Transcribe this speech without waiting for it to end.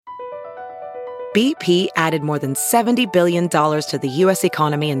BP added more than $70 billion to the U.S.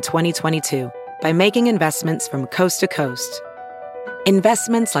 economy in 2022 by making investments from coast to coast.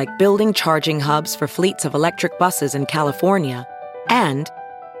 Investments like building charging hubs for fleets of electric buses in California and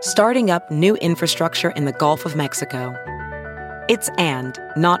starting up new infrastructure in the Gulf of Mexico. It's and,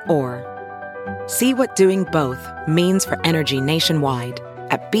 not or. See what doing both means for energy nationwide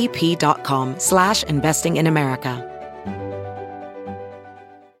at bp.com/investing in America.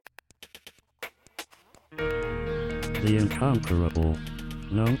 The Incomparable,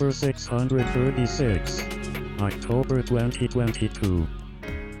 number 636, October 2022.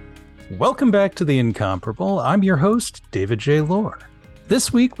 Welcome back to The Incomparable. I'm your host, David J. Lohr.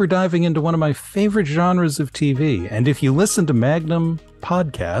 This week, we're diving into one of my favorite genres of TV, and if you listen to Magnum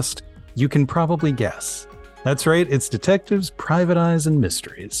podcast, you can probably guess. That's right, it's detectives, private eyes, and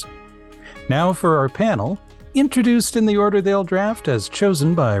mysteries. Now for our panel, introduced in the order they'll draft as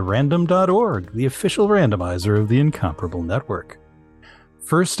chosen by Random.org, the official randomizer of the Incomparable Network.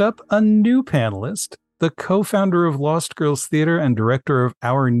 First up, a new panelist, the co-founder of Lost Girls Theater and director of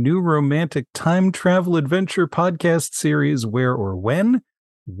our new romantic time travel adventure podcast series, Where or When.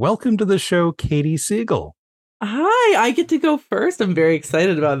 Welcome to the show, Katie Siegel. Hi, I get to go first. I'm very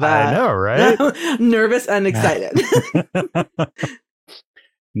excited about that. I know, right? Nervous and excited.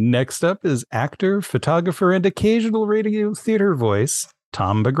 Next up is actor, photographer, and occasional radio theater voice,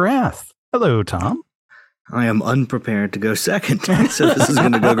 Tom McGrath. Hello, Tom. I am unprepared to go second, so this is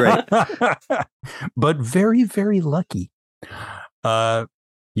going to go great. But very, very lucky.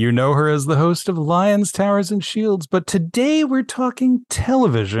 You know her as the host of Lions, Towers, and Shields, but today we're talking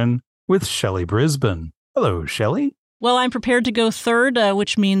television with Shelley Brisbane. Hello, Shelley. Well, I'm prepared to go third,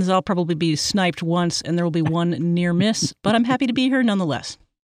 which means I'll probably be sniped once and there will be one near miss, but I'm happy to be here nonetheless.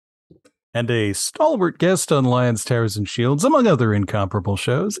 And a stalwart guest on Lions, Towers, and Shields, among other incomparable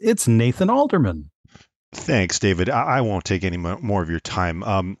shows, it's Nathan Alderman. Thanks, David. I won't take any more of your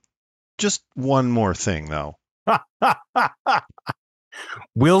time. Just one more thing, though.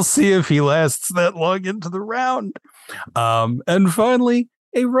 We'll see if he lasts that long into the round. And finally,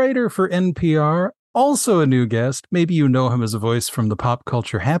 a writer for NPR, also a new guest. Maybe you know him as a voice from the Pop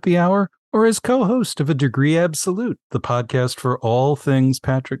Culture Happy Hour or as co-host of A Degree Absolute, the podcast for all things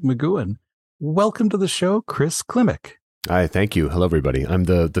Patrick McGoohan. Welcome to the show, Chris Klimek. Hi, thank you. Hello, everybody. I'm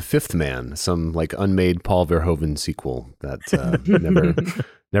the fifth man, some like unmade Paul Verhoeven sequel that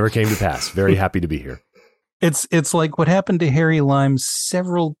never came to pass. Very happy to be here. It's like what happened to Harry Lime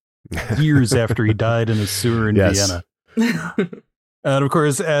several years after he died in a sewer in Vienna. And of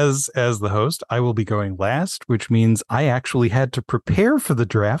course, as the host, I will be going last, which means I actually had to prepare for the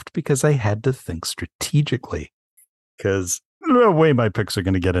draft because I had to think strategically. Because no way my picks are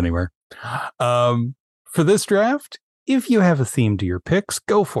going to get anywhere. For this draft, if you have a theme to your picks,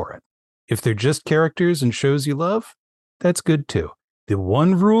 go for it. If they're just characters and shows you love, that's good too. The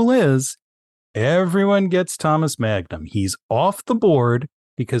one rule is everyone gets Thomas Magnum. He's off the board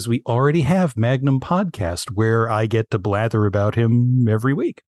because we already have Magnum Podcast where I get to blather about him every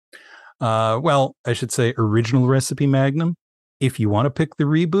week. Well, I should say original recipe Magnum. If you want to pick the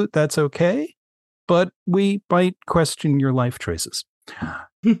reboot, that's okay. But we might question your life choices.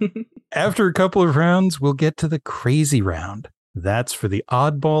 After a couple of rounds, we'll get to the crazy round. That's for the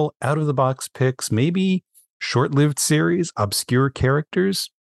oddball, out-of-the-box picks, maybe short-lived series, obscure characters.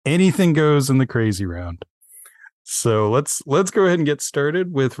 Anything goes in the crazy round. So let's go ahead and get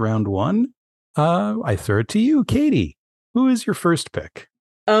started with round one. I throw it to you, Katie. Who is your first pick?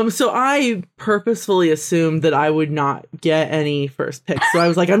 So I purposefully assumed that I would not get any first picks. So I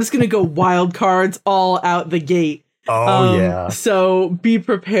was like, I'm just going to go wild cards all out the gate. Oh, yeah. So be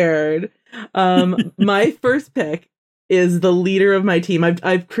prepared. My first pick is the leader of my team.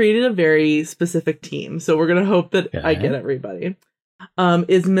 I've created a very specific team. So we're going to hope that I get everybody.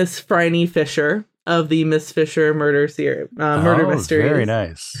 Is Miss Phryne Fisher of the Miss Fisher murder mysteries. Very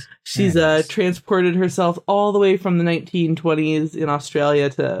nice. She's transported herself all the way from the 1920s in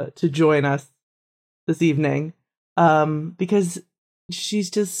Australia to join us this evening, because she's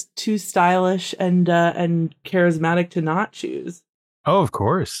just too stylish and charismatic to not choose. Oh, of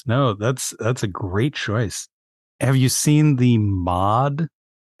course. No, that's a great choice. Have you seen the mod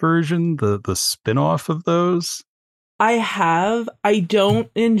version, the spin-off of those? I have. I don't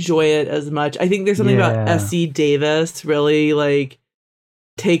enjoy it as much. I think there's something about Essie Davis really like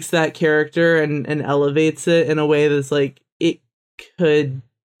takes that character and elevates it in a way that's like it could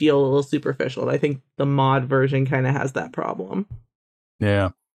feel a little superficial. And I think the mod version kind of has that problem. Yeah.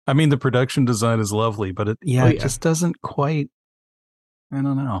 I mean, the production design is lovely, but it just doesn't quite, I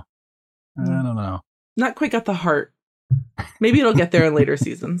don't know. Not quite got the heart. Maybe it'll get there in later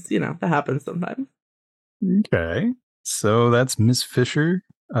seasons. That happens sometimes. Okay. So that's Miss Fisher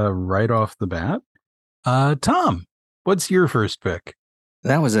right off the bat. Tom, what's your first pick?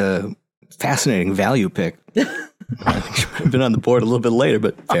 That was a fascinating value pick. I think she would have been on the board a little bit later,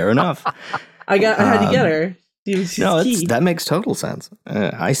 but fair enough. I had to get her. That makes total sense.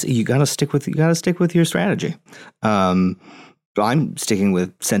 I see. You got to stick with your strategy. I'm sticking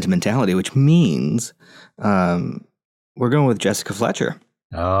with sentimentality, which means we're going with Jessica Fletcher.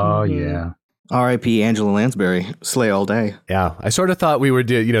 Oh yeah. R.I.P. Angela Lansbury, slay all day. Yeah, I sort of thought we would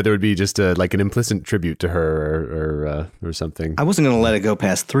do, there would be just like an implicit tribute to her or something. I wasn't going to let it go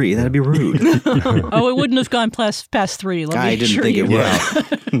past 3. That'd be rude. Oh, it wouldn't have gone past 3. I didn't think it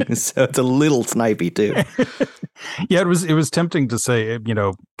would. So it's a little snipey too. Yeah, it was tempting to say,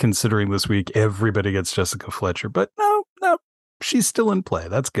 considering this week everybody gets Jessica Fletcher, but no, she's still in play.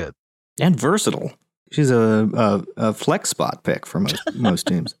 That's good. And versatile. She's a flex spot pick for most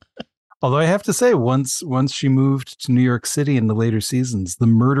teams. Although I have to say, once she moved to New York City in the later seasons, the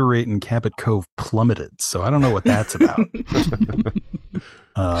murder rate in Cabot Cove plummeted. So I don't know what that's about.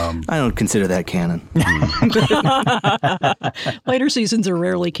 I don't consider that canon. Later seasons are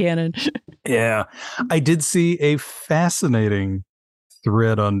rarely canon. Yeah. I did see a fascinating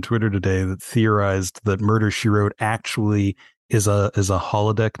thread on Twitter today that theorized that Murder, She Wrote actually is a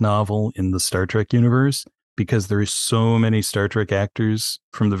holodeck novel in the Star Trek universe, because there are so many Star Trek actors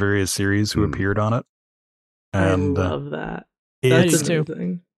from the various series who appeared on it. And I love that. That's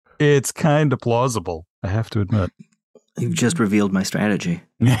amazing. It's kind of plausible, I have to admit. You've just revealed my strategy.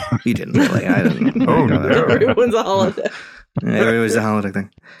 You didn't really. I didn't. Oh, no. Everyone's a holodeck. Everyone's a holodeck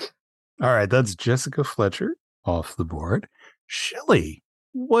thing. All right, that's Jessica Fletcher off the board. Shelley,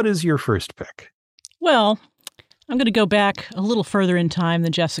 what is your first pick? Well, I'm going to go back a little further in time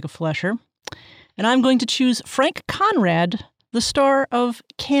than Jessica Fletcher. And I'm going to choose Frank Conrad, the star of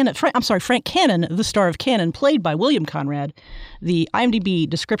Cannon. Frank Cannon, the star of Cannon, played by William Conrad. The IMDb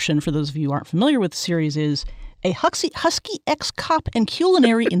description, for those of you who aren't familiar with the series, is a husky ex-cop and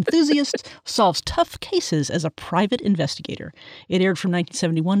culinary enthusiast solves tough cases as a private investigator. It aired from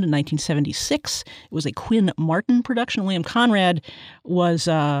 1971 to 1976. It was a Quinn Martin production. William Conrad was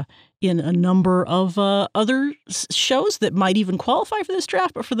in a number of other shows that might even qualify for this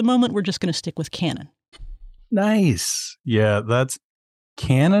draft, but for the moment, we're just going to stick with Cannon. Nice. Yeah,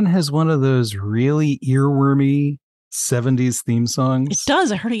 Cannon has one of those really earwormy 70s theme songs. It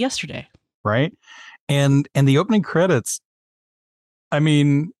does. I heard it yesterday. Right? And the opening credits, I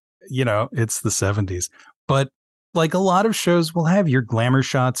mean, it's the 70s, but like a lot of shows will have your glamour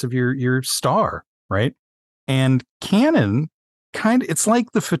shots of your star, right? And Cannon it's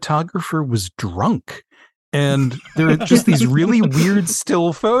like the photographer was drunk, and there are just these really weird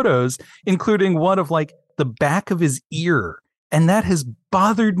still photos, including one of like the back of his ear. And that has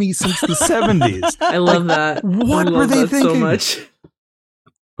bothered me since the 70s. I love that. What were they thinking? So much.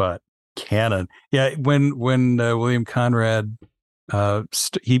 But Cannon. Yeah, when William Conrad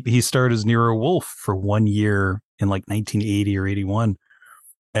he starred as Nero Wolfe for 1 year in like 1980 or 81.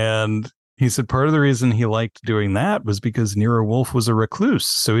 And he said part of the reason he liked doing that was because Nero Wolfe was a recluse,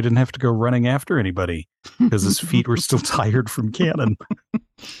 so he didn't have to go running after anybody because his feet were still tired from Cannon.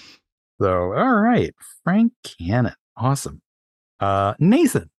 So, all right, Frank Cannon. Awesome.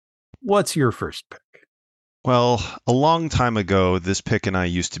 Nathan, what's your first pick? Well, a long time ago, this pick and I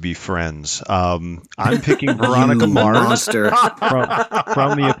used to be friends. I'm picking Veronica Mars from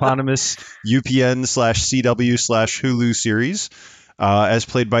the eponymous UPN/CW/Hulu series, as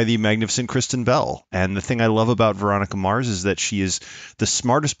played by the magnificent Kristen Bell. And the thing I love about Veronica Mars is that she is the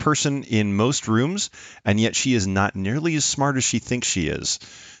smartest person in most rooms, and yet she is not nearly as smart as she thinks she is.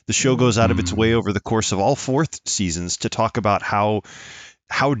 The show goes out of its way over the course of all 4 seasons to talk about how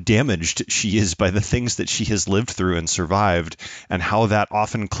damaged she is by the things that she has lived through and survived, and how that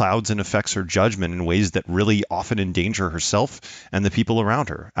often clouds and affects her judgment in ways that really often endanger herself and the people around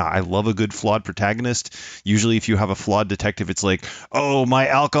her. I love a good flawed protagonist. Usually if you have a flawed detective, it's like, oh, my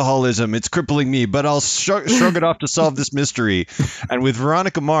alcoholism, it's crippling me, but I'll shrug it off to solve this mystery. And with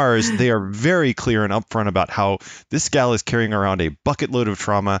Veronica Mars, they are very clear and upfront about how this gal is carrying around a bucket load of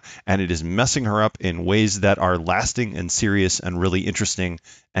trauma, and it is messing her up in ways that are lasting and serious and really interesting,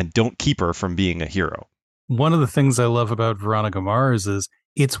 and don't keep her from being a hero. One of the things I love about Veronica Mars is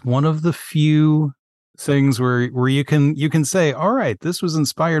it's one of the few things where you can say, all right, this was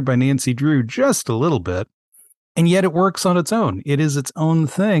inspired by Nancy Drew just a little bit, and yet it works on its own. It is its own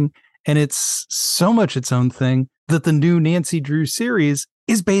thing, and it's so much its own thing that the new Nancy Drew series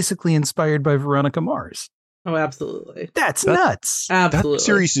is basically inspired by Veronica Mars. Oh, absolutely. That's nuts. Absolutely. That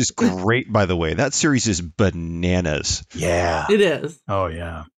series is great, by the way. That series is bananas. Yeah. It is. Oh,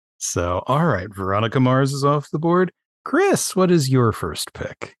 yeah. So, all right. Veronica Mars is off the board. Chris, what is your first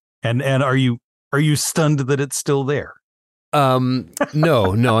pick? And are you stunned that it's still there? No,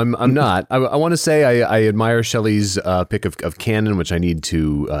 I'm not. I want to say I admire Shelley's pick of Cannon, which I need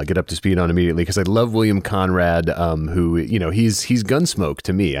to get up to speed on immediately because I love William Conrad, who he's Gunsmoke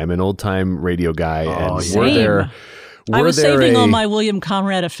to me. I'm an old time radio guy, and same. I was saving all my William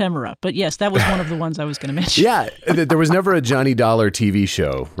Conrad ephemera, but yes, that was one of the ones I was going to mention. Yeah, there was never a Johnny Dollar TV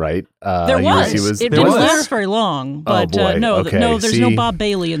show, right? There was. It didn't last very long, but there's no Bob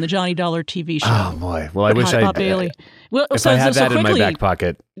Bailey in the Johnny Dollar TV show. Oh boy! Well, I wish Bob Bailey. Well, if I had that in my back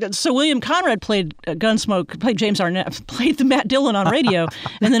pocket. So William Conrad played Gunsmoke, played James Arnett, played the Matt Dillon on radio,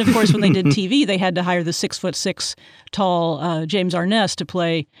 and then of course when they did TV, they had to hire the 6'6" tall James Arnett to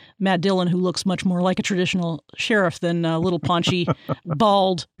play Matt Dillon, who looks much more like a traditional sheriff than little paunchy,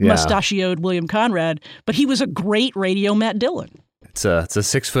 bald, mustachioed William Conrad. But he was a great radio Matt Dillon. It's a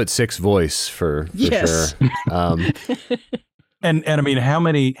 6'6" voice for yes. Sure. And I mean, how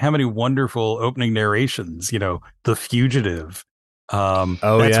many wonderful opening narrations? The Fugitive. I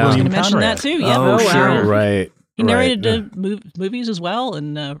was going to mention that too. Yeah. Oh, sure. Right. He narrated movies as well,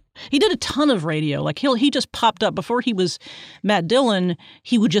 and he did a ton of radio. Like he just popped up before he was Matt Dillon.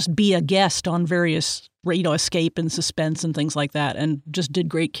 He would just be a guest on various Escape and Suspense and things like that, and just did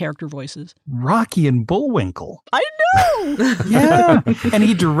great character voices. Rocky and Bullwinkle. I know. Yeah, and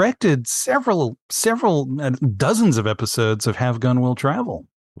he directed several dozens of episodes of Have Gun Will Travel.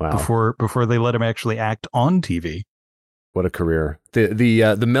 Wow. Before they let him actually act on TV. What a career.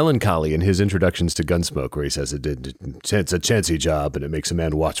 The melancholy in his introductions to Gunsmoke, where he says it's a chancy job and it makes a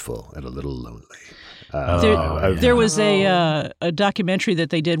man watchful and a little lonely. There was a documentary that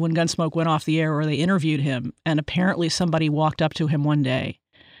they did when Gunsmoke went off the air where they interviewed him, and apparently somebody walked up to him one day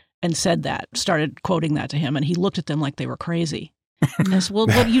and started quoting that to him, and he looked at them like they were crazy. And I said, well,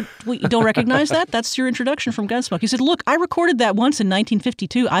 you don't recognize that? That's your introduction from Gunsmoke. He said, look, I recorded that once in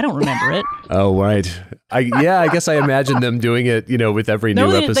 1952. I don't remember it. Oh, right. I guess I imagine them doing it, with every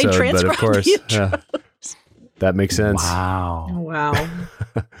new episode. But of course, that makes sense. Wow.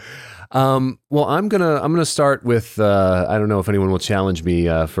 Well, I'm gonna start with I don't know if anyone will challenge me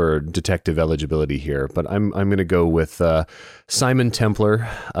for detective eligibility here, but I'm gonna go with Simon Templar,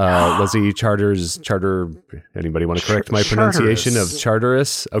 Leslie Charter. Anybody want to correct my pronunciation of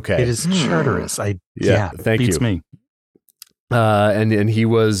Charteris? Okay, it is Charteris. Thank you. Me. And he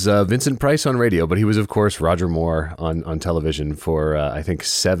was Vincent Price on radio, but he was, of course, Roger Moore on television for, I think,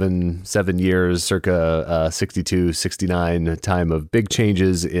 seven years, circa 62, 69, time of big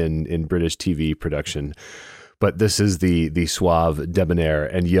changes in British TV production. But this is the suave, debonair,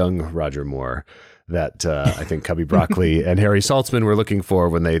 and young Roger Moore that I think Cubby Broccoli and Harry Saltzman were looking for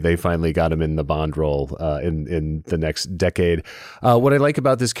when they finally got him in the Bond role in the next decade. What I like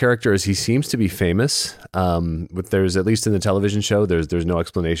about this character is he seems to be famous. There's, at least in the television show, there's no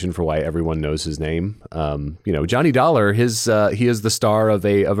explanation for why everyone knows his name. Johnny Dollar, he is the star of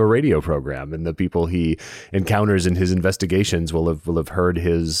a radio program, and the people he encounters in his investigations will have heard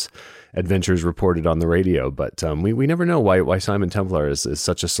his adventures reported on the radio, but we never know why Simon Templar is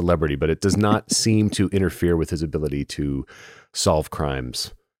such a celebrity, but it does not seem to interfere with his ability to solve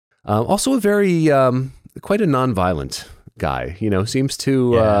crimes. Also a very, quite a nonviolent guy, seems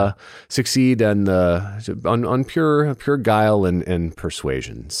to succeed on pure guile and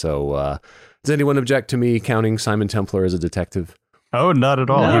persuasion. So does anyone object to me counting Simon Templar as a detective? Oh, not at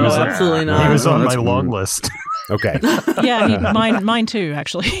all. No, He was absolutely not. He was on my long list. Okay. Yeah, mine too,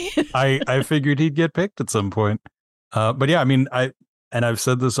 actually. I figured he'd get picked at some point. But yeah, I mean, I've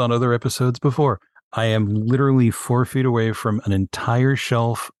said this on other episodes before. I am literally 4 feet away from an entire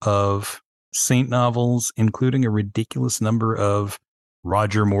shelf of Saint novels, including a ridiculous number of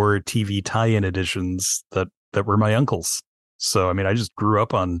Roger Moore TV tie-in editions that were my uncle's. So, I mean, I just grew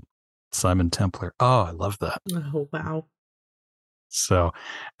up on Simon Templar. Oh, I love that. Oh, wow. So,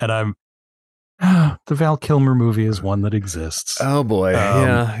 and the Val Kilmer movie is one that exists. Oh boy,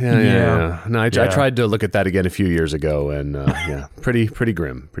 yeah. No, I tried to look at that again a few years ago, and pretty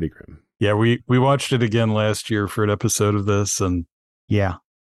grim. Yeah, we watched it again last year for an episode of this, and yeah.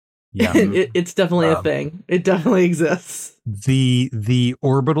 It's definitely a thing. It definitely exists. The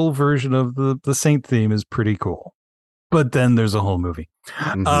orbital version of the Saint theme is pretty cool, but then there's a whole movie.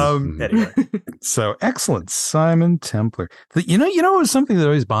 Anyway, so excellent, Simon Templar. You know, it was something that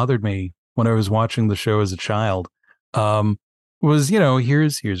always bothered me when I was watching the show as a child, was,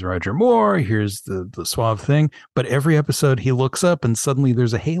 here's Roger Moore, here's the suave thing, but every episode he looks up and suddenly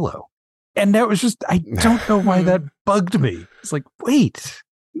there's a halo. And that was just, I don't know why that bugged me. It's like, wait,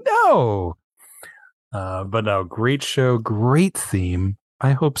 no. But no, great show, great theme.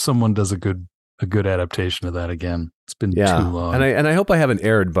 I hope someone does a good adaptation of that again. It's been too long. And I hope I haven't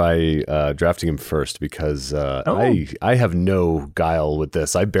erred by drafting him first, because I have no guile with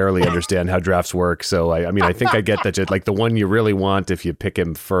this. I barely understand how drafts work. So I mean, I think I get that like the one you really want, if you pick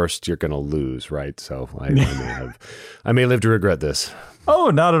him first, you're going to lose, right? So I may live to regret this. Oh,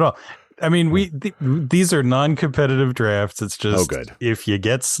 not at all. I mean, these are non-competitive drafts. It's just, good. If you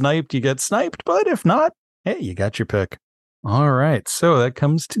get sniped, you get sniped. But if not, hey, you got your pick. All right. So that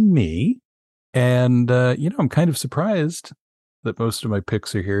comes to me. And, I'm kind of surprised that most of my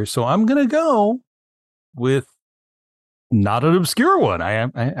picks are here. So I'm going to go with not an obscure one.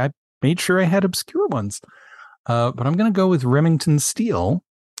 I made sure I had obscure ones. But I'm going to go with Remington Steele.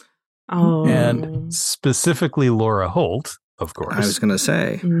 Oh. And specifically Laura Holt, of course. I was going to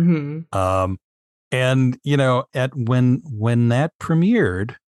say. Mm-hmm. And when that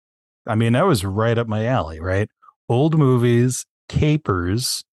premiered, I mean, that was right up my alley, right? Old movies,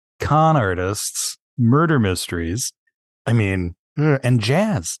 capers, con artists, murder mysteries. I mean, and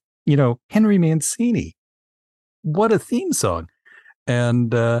jazz. Henry Mancini. What a theme song.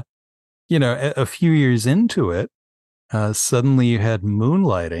 And a few years into it, suddenly you had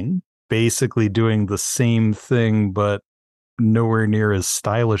Moonlighting basically doing the same thing, but nowhere near as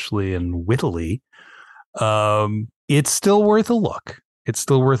stylishly and wittily. It's still worth a look.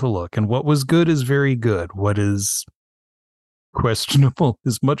 And what was good is very good. What is questionable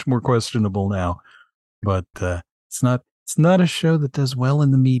is much more questionable now. But it's not a show that does well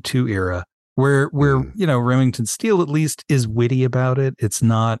in the Me Too era, where Remington Steele at least is witty about it. It's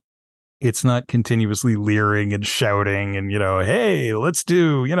not continuously leering and shouting and hey, let's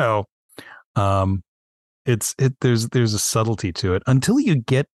do there's a subtlety to it until you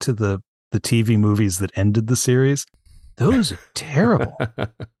get to the TV movies that ended the series. Those are terrible.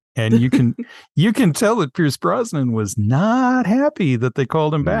 And you can tell that Pierce Brosnan was not happy that they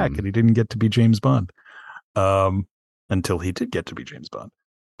called him back and he didn't get to be James Bond. Until he did get to be James Bond.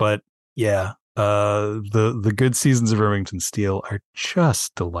 But yeah, the good seasons of Remington Steele are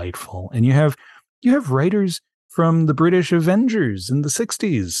just delightful. And you have writers from the British Avengers in the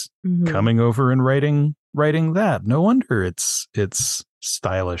 60s coming over and writing that. No wonder it's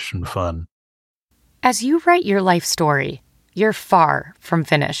stylish and fun. As you write your life story, you're far from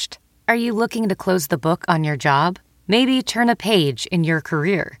finished. Are you looking to close the book on your job? Maybe turn a page in your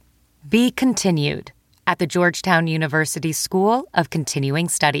career? Be continued at the Georgetown University School of Continuing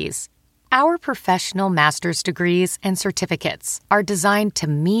Studies. Our professional master's degrees and certificates are designed to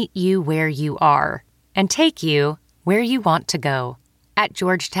meet you where you are and take you where you want to go. At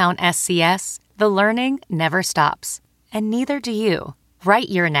Georgetown SCS, the learning never stops, and neither do you. Write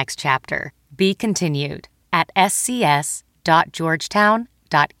your next chapter. Be continued at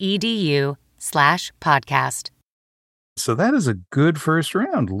scs.georgetown.edu/podcast. So that is a good first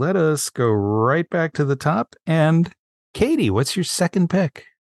round. Let us go right back to the top. And Katie, what's your second pick?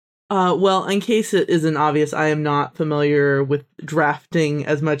 Well, in case it isn't obvious, I am not familiar with drafting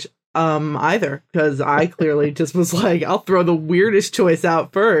as much either, because I clearly just was like, I'll throw the weirdest choice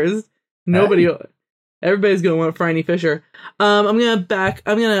out first. Everybody's gonna want Franny Fisher. I'm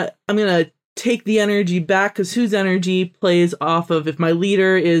gonna take the energy back, because whose energy plays off of, if my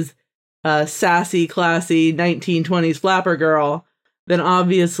leader is sassy, classy 1920s flapper girl, then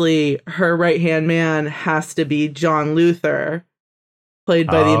obviously her right-hand man has to be John Luther, played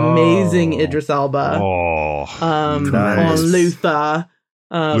by the amazing Idris Elba. Nice. Luther.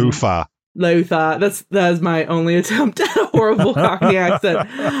 Luther. That is my only attempt at a horrible Cockney accent.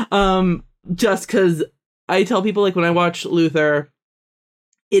 Just because I tell people, like, when I watch Luther,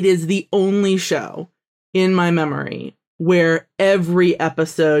 it is the only show in my memory where every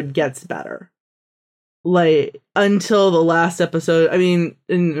episode gets better. Like, until the last episode, I mean,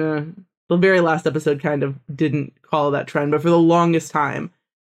 the very last episode kind of didn't follow that trend, but for the longest time,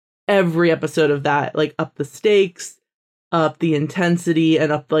 every episode of that, like, up the stakes, up the intensity,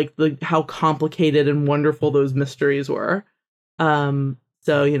 and up, like, how complicated and wonderful those mysteries were.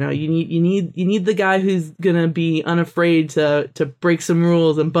 So, you need the guy who's gonna be unafraid to break some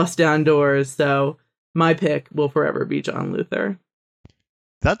rules and bust down doors. So my pick will forever be John Luther.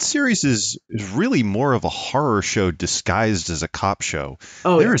 That series is really more of a horror show disguised as a cop show.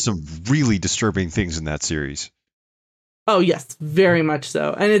 There are some really disturbing things in that series. Oh yes, very much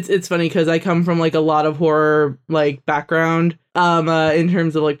so. And it's funny because I come from like a lot of horror like background in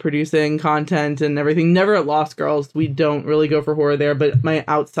terms of like producing content and everything. Never at Lost Girls. We don't really go for horror there, but my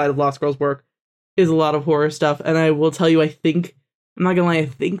outside of Lost Girls work is a lot of horror stuff. And I will tell you, I think I'm not gonna lie, I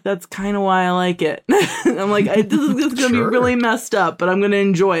think that's kind of why I like it. I'm like, this is gonna be really messed up, but I'm gonna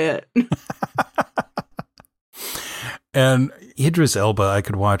enjoy it. And Idris Elba, I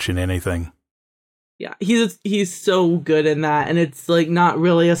could watch in anything. Yeah, he's so good in that, and it's like not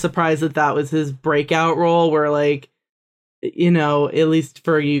really a surprise that was his breakout role, where like, you know, at least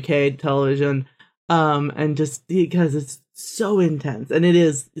for UK television, and just because it's so intense, and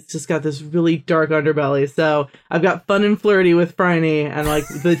it's just got this really dark underbelly. So I've got fun and flirty with Phryne, and like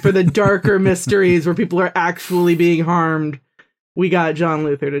for the darker mysteries where people are actually being harmed, we got John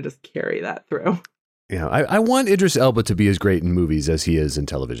Luther to just carry that through. Yeah, I want Idris Elba to be as great in movies as he is in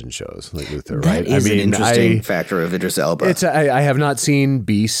television shows, like Luther, right? That is an interesting factor of Idris Elba. I have not seen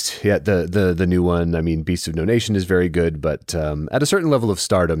Beast yet, the new one. I mean, Beast of No Nation is very good, but at a certain level of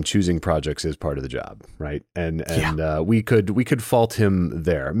stardom, choosing projects is part of the job, right? And we could fault him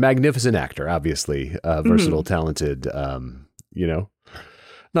there. Magnificent actor, obviously, versatile, talented, you know.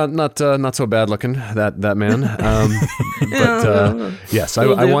 Not so bad looking, that man. But yes,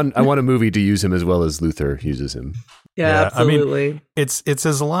 I want a movie to use him as well as Luther uses him. Yeah, absolutely. I mean, it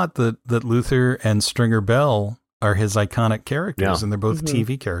says a lot that Luther and Stringer Bell are his iconic characters, and they're both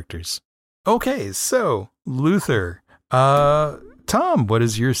TV characters. Okay, so Luther. Tom, what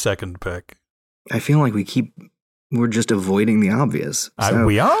is your second pick? I feel like we're just avoiding the obvious. So.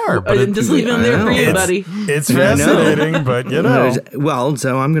 We are, but just leave him there for you, buddy. It's fascinating, but you know. Well,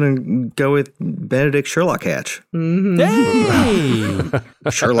 so I'm going to go with Benedict Sherlock Hatch. Mm-hmm.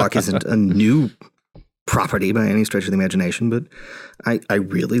 Hey! Sherlock isn't a new property by any stretch of the imagination, but I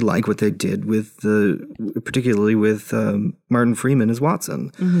really like what they did with particularly with Martin Freeman as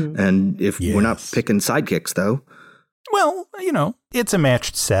Watson. Mm-hmm. And if we're not picking sidekicks, though. Well, you know, it's a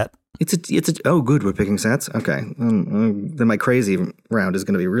matched set. Oh, good. We're picking sets. Okay. Then my crazy round is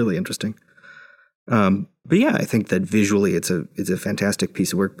going to be really interesting. But yeah, I think that visually it's a fantastic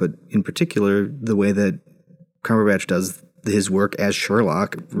piece of work, but in particular, the way that Cumberbatch does his work as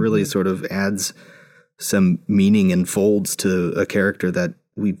Sherlock really sort of adds some meaning and folds to a character that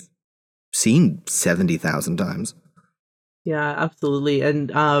we've seen 70,000 times. Yeah, absolutely. And,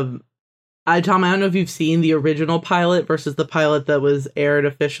 Tom, I don't know if you've seen the original pilot versus the pilot that was aired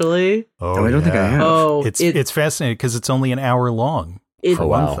officially. Oh, I don't think I have. Oh, it's fascinating because it's only an hour long for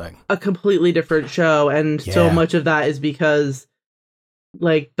one thing. A completely different show, and so much of that is because,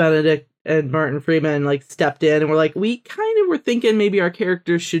 like, Benedict and Martin Freeman like stepped in and were like, we kind of were thinking maybe our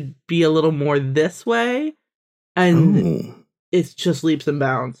characters should be a little more this way, and it's just leaps and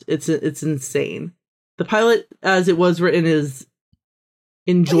bounds. It's insane. The pilot, as it was written, is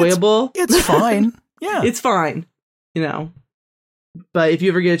enjoyable. It's fine. Yeah, it's fine, you know. But if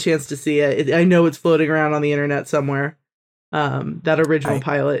you ever get a chance to see it, I know it's floating around on the internet somewhere. That original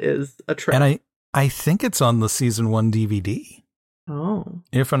pilot is a trip, and I think it's on the season 1 DVD. Oh,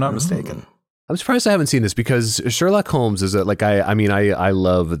 if I'm not mistaken. I'm surprised I haven't seen this because Sherlock Holmes is I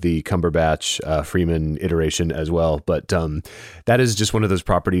love the Cumberbatch Freeman iteration as well, but that is just one of those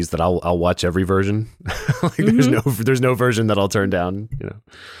properties that I'll watch every version. Like there's no version that I'll turn down. You know.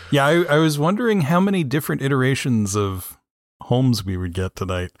 Yeah, I was wondering how many different iterations of Holmes we would get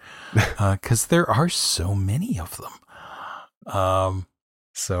tonight, because there are so many of them.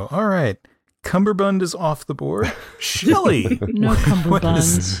 So all right. Cumberbund is off the board. Shelley. No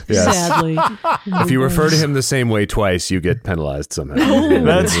cummerbunds, sadly. If you refer to him the same way twice, you get penalized somehow. Oh,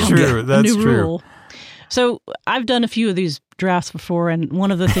 that's true. That's new true. Rule. So I've done a few of these drafts before, and one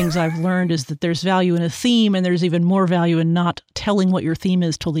of the things I've learned is that there's value in a theme, and there's even more value in not telling what your theme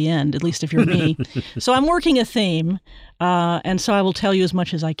is till the end, at least if you're me. So I'm working a theme, and so I will tell you as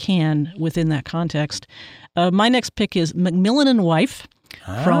much as I can within that context. My next pick is Macmillan and Wife.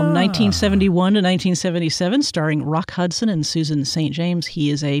 From 1971 to 1977, starring Rock Hudson and Susan St. James.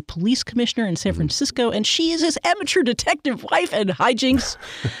 He is a police commissioner in San Francisco, and she is his amateur detective wife, and hijinks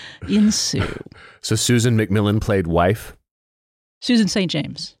ensue. So Susan Macmillan played wife? Susan St.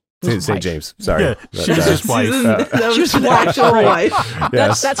 James. St. James, sorry. Yeah, she was his wife. That was her actual wife.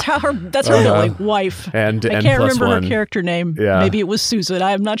 Yes. That's her billing, wife. And I can't remember her character name. Yeah. Maybe it was Susan.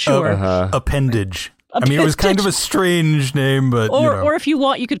 I'm not sure. Appendage. I mean, it was kind of a strange name, but or if you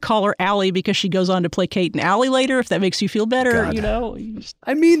want, you could call her Allie because she goes on to play Kate and Allie later. If that makes you feel better, God. You know.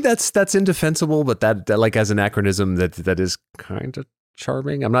 I mean, that's indefensible, but that like as an acronym, that is kind of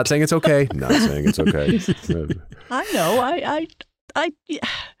charming. I'm not saying it's okay. I'm not saying it's okay. I know. I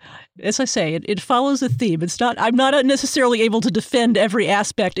as I say, it follows a theme. It's not. I'm not necessarily able to defend every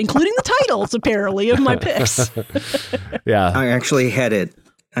aspect, including the titles, apparently, of my picks. Yeah, I actually had it.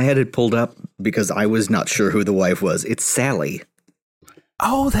 I had it pulled up because I was not sure who the wife was. It's Sally.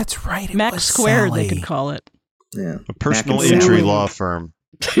 Oh, that's right. Max Squared, they could call it. Yeah. A personal injury law firm.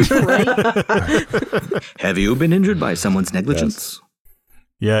 Have you been injured by someone's negligence?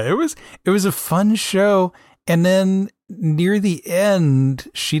 Yeah, it was a fun show. And then near the end,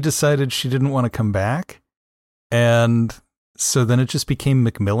 she decided she didn't want to come back. And so then it just became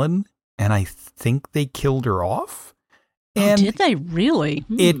Macmillan. And I think they killed her off. And did they really?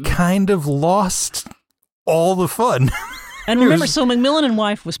 It kind of lost all the fun. And remember, so Macmillan and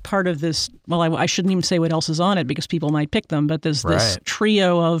Wife was part of this, well, I shouldn't even say what else is on it because people might pick them, but there's this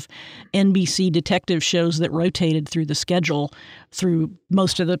trio of NBC detective shows that rotated through the schedule through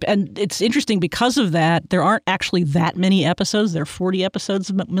most of the, and it's interesting because of that, there aren't actually that many episodes. There are 40 episodes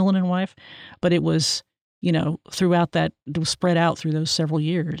of Macmillan and Wife, but it was, throughout that, it was spread out through those several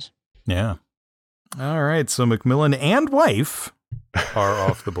years. Yeah. All right. So Macmillan and Wife are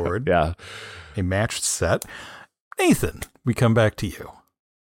off the board. Yeah. A matched set. Nathan, we come back to you.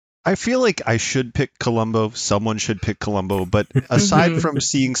 I feel like I should pick Columbo. Someone should pick Columbo. But aside from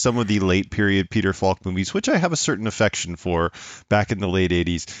seeing some of the late period Peter Falk movies, which I have a certain affection for back in the late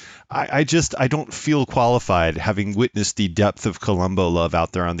 80s, I don't feel qualified, having witnessed the depth of Columbo love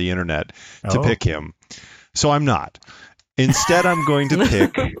out there on the internet, to pick him. So I'm not. Instead, I'm going to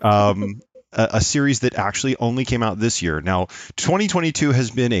pick a series that actually only came out this year. Now, 2022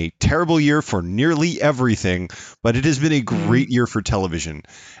 has been a terrible year for nearly everything, but it has been a great year for television.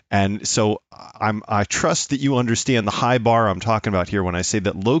 And so I trust that you understand the high bar I'm talking about here when I say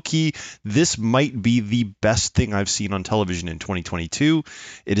that low-key, this might be the best thing I've seen on television in 2022.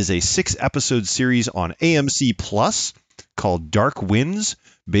 It is a 6-episode series on AMC Plus called Dark Winds,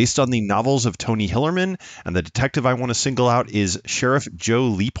 based on the novels of Tony Hillerman, and the detective I want to single out is Sheriff Joe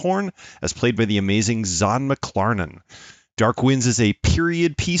Leaphorn, as played by the amazing Zahn McClarnon. Dark Winds is a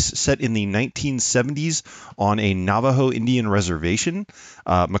period piece set in the 1970s on a Navajo Indian reservation.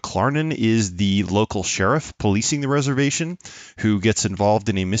 McClarnon is the local sheriff policing the reservation, who gets involved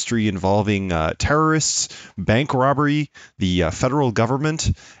in a mystery involving terrorists, bank robbery, the federal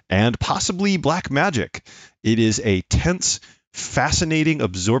government, and possibly black magic. It is a tense, fascinating,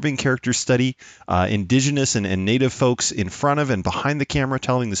 absorbing character study, indigenous and native folks in front of and behind the camera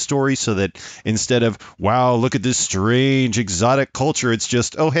telling the story, so that instead of, wow, look at this strange, exotic culture, it's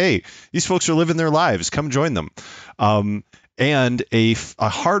just, oh, hey, these folks are living their lives. Come join them. And a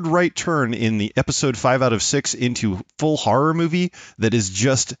hard right turn in the episode 5 out of 6 into full horror movie that is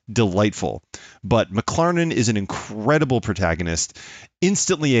just delightful. But McClarnon is an incredible protagonist,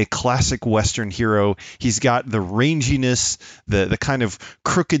 instantly a classic Western hero. He's got the ranginess, the kind of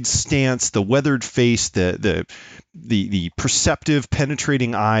crooked stance, the weathered face, the perceptive,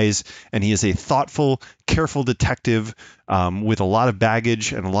 penetrating eyes, and he is a thoughtful, careful detective with a lot of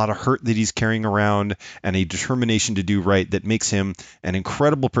baggage and a lot of hurt that he's carrying around, and a determination to do right that makes him an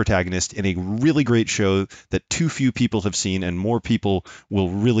incredible protagonist in a really great show that too few people have seen and more people will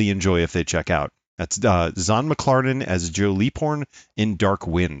really enjoy if they check out. That's Zahn McClarnon as Joe Leaphorn in Dark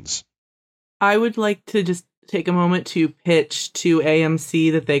Winds. I would like to just take a moment to pitch to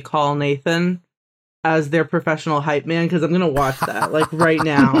AMC that they call Nathan as their professional hype man, because I'm going to watch that like right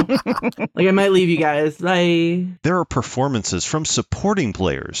now. Like I might leave you guys. Bye. There are performances from supporting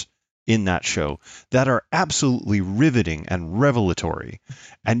players in that show that are absolutely riveting and revelatory.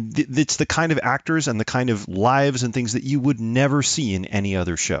 And it's the kind of actors and the kind of lives and things that you would never see in any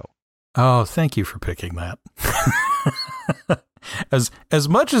other show. Oh, thank you for picking that. As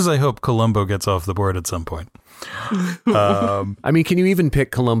much as I hope Columbo gets off the board at some point. I mean, can you even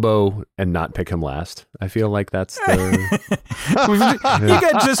pick Columbo and not pick him last? I feel like that's the... You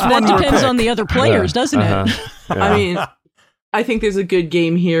got just one more That depends pick. on the other players, doesn't it? Yeah. I mean, I think there's a good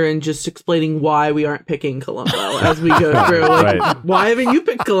game here in just explaining why we aren't picking Columbo as we go through. Like, Right. why haven't you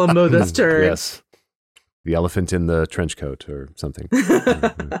picked Columbo this turn? Yes. The elephant in the trench coat or something.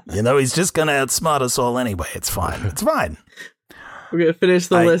 He's just going to outsmart us all anyway. It's fine. It's fine. We're going to finish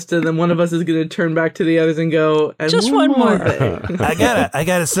the list, and then one of us is going to turn back to the others and go, and Just one more thing. I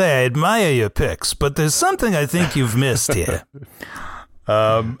gotta say, I admire your picks, but there's something I think you've missed here.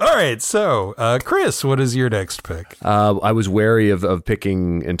 All right, so Chris, what is your next pick? I was wary of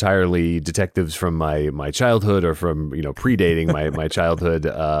picking entirely detectives from my childhood or from predating my childhood.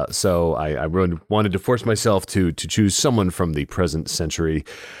 So I wanted to force myself to choose someone from the present century.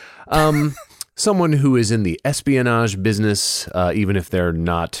 someone who is in the espionage business, even if they're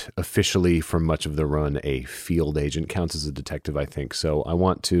not officially for much of the run a field agent, counts as a detective, I think. So I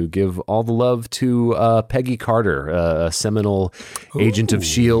want to give all the love to Peggy Carter, a seminal agent of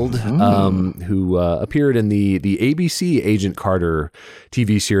S.H.I.E.L.D., who appeared in the ABC Agent Carter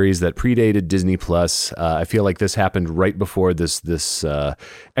TV series that predated Disney Plus. I feel like this happened right before this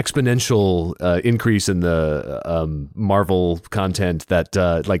exponential increase in the Marvel content that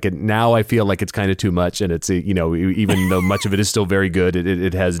now I feel like it's kind of too much, and it's even though much of it is still very good,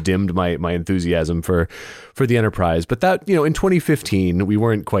 it has dimmed my enthusiasm for the Enterprise. But that in 2015 we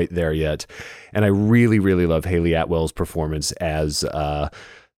weren't quite there yet, and I really love Haley Atwell's performance as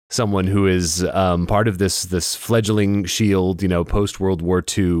someone who is part of this fledgling S.H.I.E.L.D., post World War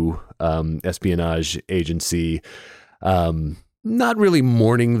II espionage agency. Not really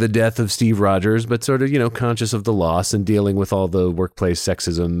mourning the death of Steve Rogers, but sort of, conscious of the loss and dealing with all the workplace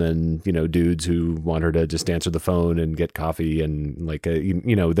sexism and, dudes who want her to just answer the phone and get coffee. And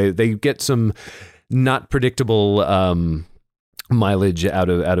they get some not predictable mileage out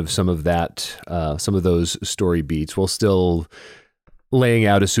of some of that, some of those story beats, while still laying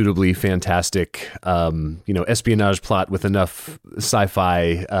out a suitably fantastic, espionage plot with enough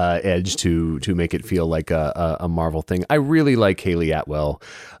sci-fi edge to make it feel like a Marvel thing. I really like Haley Atwell.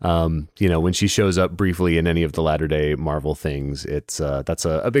 When she shows up briefly in any of the latter day Marvel things, that's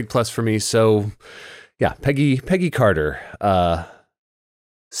a big plus for me. So, yeah, Peggy Carter,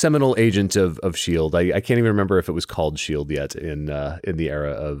 seminal agent of S.H.I.E.L.D. I can't even remember if it was called S.H.I.E.L.D. yet in the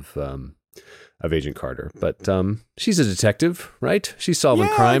era of Agent Carter, but she's a detective, right? She's solving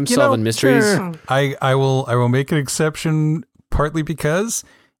crimes, solving mysteries. Sure. I will make an exception, partly because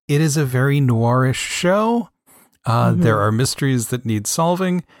it is a very noirish show. There are mysteries that need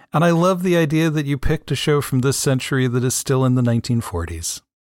solving, and I love the idea that you picked a show from this century that is still in the 1940s.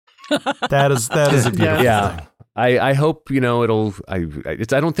 That is a beautiful thing. I hope it'll. I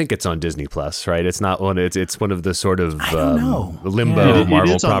don't think it's on Disney Plus, right? It's not one. It's one of the sort of limbo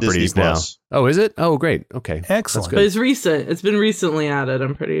Marvel properties now. Oh, is it? Oh, great. Okay, excellent. But it's recent. It's been recently added.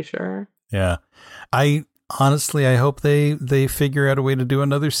 I'm pretty sure. Yeah, I hope they figure out a way to do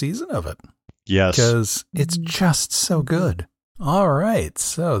another season of it. Yes, because it's just so good. All right,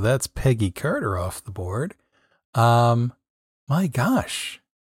 so that's Peggy Carter off the board. My gosh.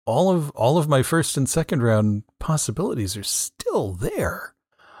 All of my first and second round possibilities are still there.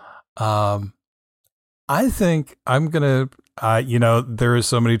 I think I'm gonna. There are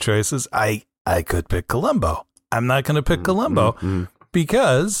so many choices. I could pick Columbo. I'm not gonna pick Columbo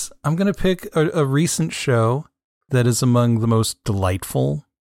because I'm gonna pick a recent show that is among the most delightful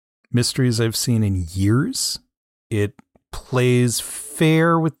mysteries I've seen in years. It plays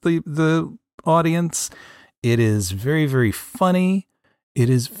fair with the audience. It is very, very funny. It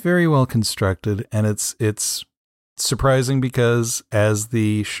is very well constructed, and it's surprising because, as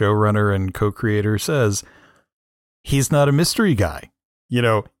the showrunner and co-creator says, he's not a mystery guy.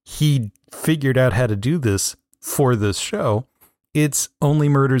 He figured out how to do this for this show. It's Only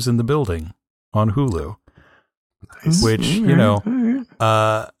Murders in the Building on Hulu, which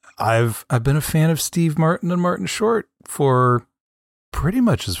I've been a fan of Steve Martin and Martin Short for pretty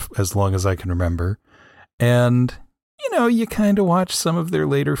much as long as I can remember, and you kind of watch some of their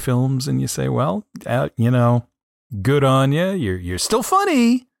later films and you say, well, good on you. You're still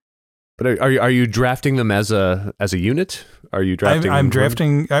funny. But are you drafting them as a unit? Are you drafting? I'm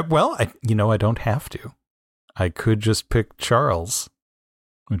drafting. I don't have to. I could just pick Charles,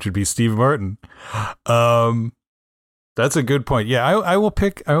 which would be Steve Martin. That's a good point. Yeah, I will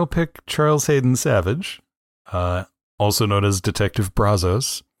pick Charles Hayden Savage, also known as Detective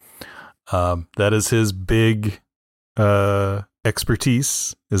Brazos. That is his big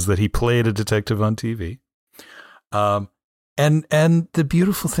expertise, is that he played a detective on TV. And the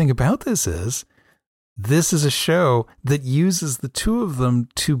beautiful thing about this is a show that uses the two of them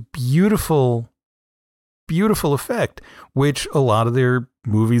to beautiful effect, which a lot of their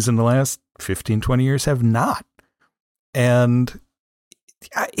movies in the last 15, 20 years have not. And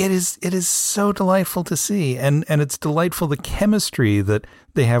it is so delightful to see. And it's delightful, the chemistry that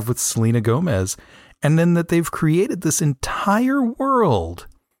they have with Selena Gomez. And then that they've created this entire world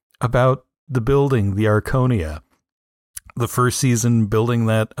about the building, the Arconia. The first season building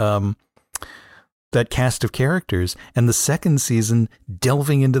that cast of characters, and the second season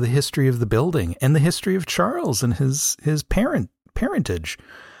delving into the history of the building and the history of Charles and his parentage.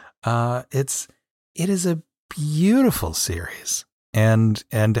 It is a beautiful series and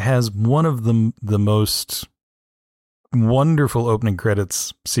has one of the most wonderful opening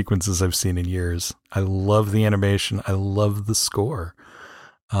credits sequences I've seen in years. I love the animation. I love the score.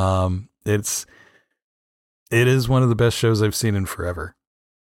 It's It is one of the best shows I've seen in forever.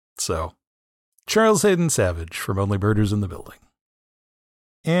 So, Charles Hayden Savage from Only Murders in the Building.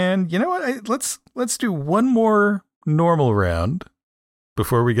 And you know what? Let's do one more normal round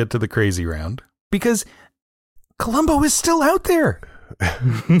before we get to the crazy round, because Columbo is still out there.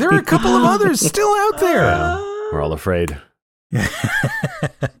 There are a couple of others still out there. We're all afraid.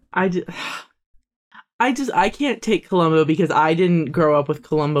 I can't take Columbo because I didn't grow up with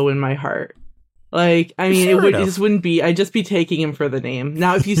Columbo in my heart. Like, I mean, it just wouldn't be, I'd just be taking him for the name.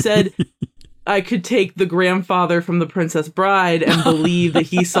 Now, if you said I could take the grandfather from The Princess Bride and believe that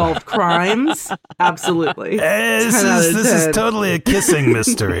he solved crimes, absolutely. This is totally a kissing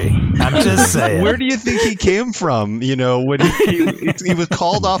mystery. I'm just saying. Where do you think he came from? You know, when he was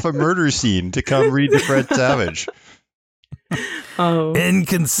called off a murder scene to come read to Fred Savage. Oh,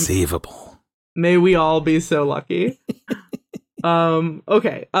 inconceivable. May we all be so lucky.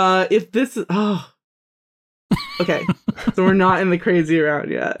 Okay. If this is, okay. So we're not in the crazy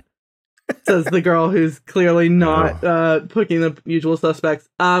round yet. Says the girl who's clearly not picking the usual suspects.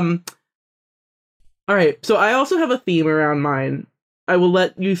 All right. So I also have a theme around mine. I will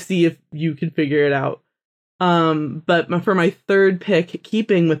let you see if you can figure it out. But for my third pick,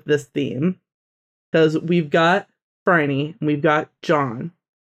 keeping with this theme, because we've got Phryne and we've got John.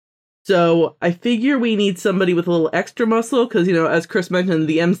 So I figure we need somebody with a little extra muscle because, you know, as Chris mentioned,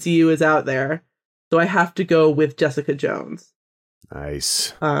 the MCU is out there. So I have to go with Jessica Jones.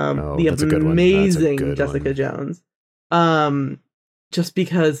 Nice. The amazing Jessica Jones. Just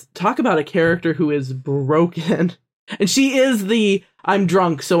because, talk about a character who is broken. And she is the I'm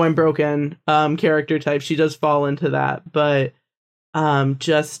drunk, so I'm broken character type. She does fall into that. But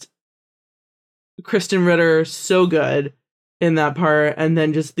just Kristen Ritter, so good in that part. And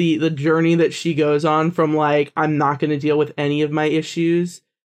then just the journey that she goes on from like, I'm not going to deal with any of my issues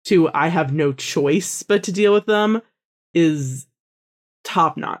to I have no choice but to deal with them is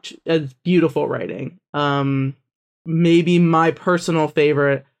top notch. It's beautiful writing. Maybe my personal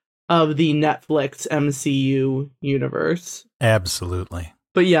favorite of the Netflix MCU universe. Absolutely.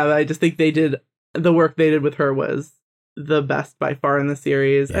 But yeah, I just think the work they did with her was the best by far in the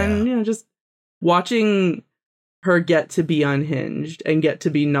series. Yeah. And, you know, just watching her get to be unhinged and get to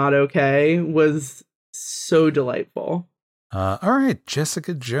be not okay was so delightful. All right,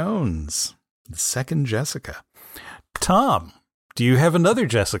 Jessica Jones, the second Jessica. Tom, do you have another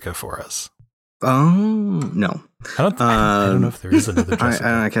Jessica for us? No. I don't know if there is another Jessica.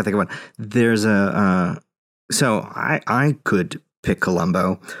 I can't think of one. There's so I could pick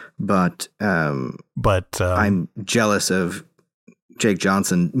Columbo, but I'm jealous of Jake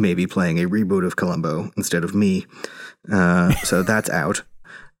Johnson maybe playing a reboot of Columbo instead of me. So that's out.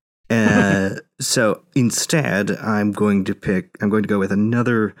 So instead, I'm going to go with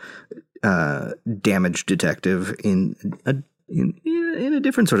another damaged detective in a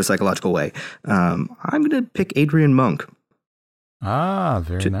different sort of psychological way. I'm going to pick Adrian Monk. Ah,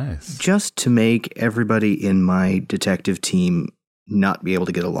 very nice. Just to make everybody in my detective team not be able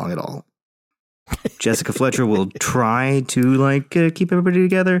to get along at all. Jessica Fletcher will try to keep everybody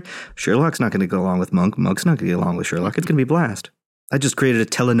together. Sherlock's not going to go along with Monk. Monk's not going to get along with Sherlock. It's going to be blast. I just created a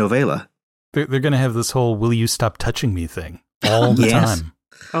telenovela. They're going to have this whole "Will you stop touching me" thing all the time.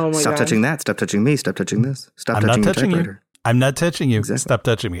 Oh my Stop God. touching that. Stop touching me. Stop touching this. Stop touching the typewriter. I'm not touching you. Exactly. Stop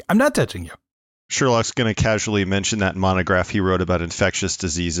touching me. I'm not touching you. Sherlock's going to casually mention that monograph he wrote about infectious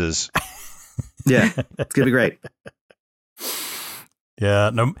diseases. Yeah, it's going to be great.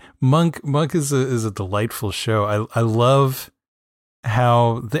 Yeah, no, Monk is a delightful show. I love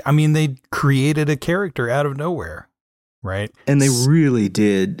how they created a character out of nowhere, right? And they really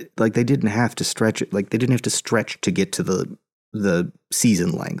did. Like, they didn't have to stretch it. Like, they didn't have to stretch to get to the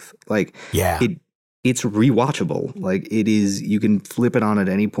season length. Like, yeah, it's rewatchable. Like, it is. You can flip it on at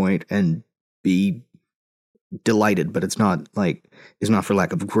any point and be delighted. But it's not for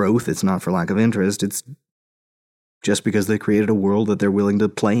lack of growth. It's not for lack of interest. It's just because they created a world that they're willing to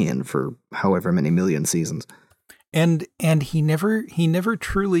play in for however many million seasons. And he never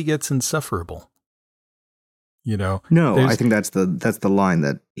truly gets insufferable. You know? No, I think that's the line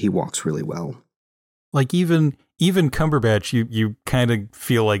that he walks really well. Like even Cumberbatch, you kind of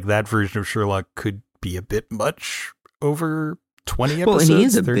feel like that version of Sherlock could be a bit much over 20 episodes. Well, and he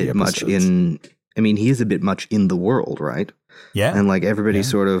is a bit episodes. much in. I mean, he is a bit much in the world, right? Yeah, and like everybody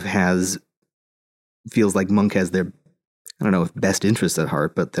sort of feels like Monk has their, I don't know if best interests at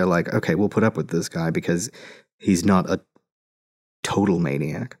heart, but they're like, okay, we'll put up with this guy because he's not a total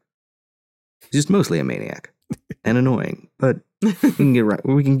maniac. He's just mostly a maniac and annoying, but we can get right.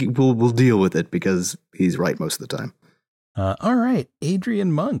 We'll deal with it because he's right most of the time. All right,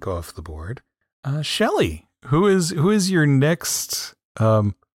 Adrian Monk off the board. Shelley, who is your next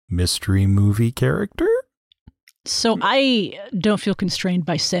mystery movie character? So I don't feel constrained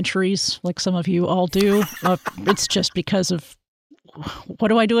by centuries like some of you all do. It's just because of what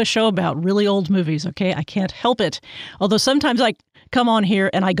do I do a show about? Really old movies, okay? I can't help it. Although sometimes I come on here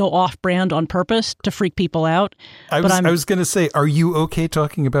and I go off-brand on purpose to freak people out. I was going to say, are you okay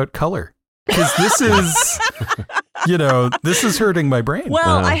talking about color? Because this is, this is hurting my brain.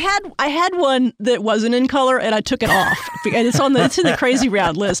 Well, I had one that wasn't in color and I took it off. And it's in the crazy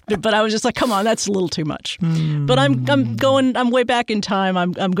round list. But I was just like, come on, that's a little too much. But I'm way back in time.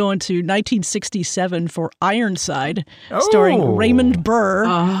 I'm going to 1967 for Ironside, starring Raymond Burr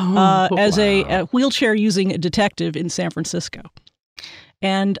as a wheelchair using detective in San Francisco.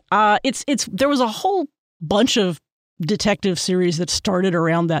 And there was a whole bunch of detective series that started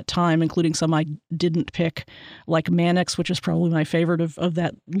around that time, including some I didn't pick, like Mannix, which is probably my favorite of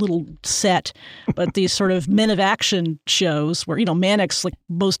that little set. But these sort of men of action shows where, Mannix, like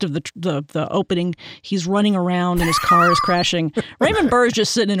most of the opening, he's running around and his car is crashing. Raymond Burr is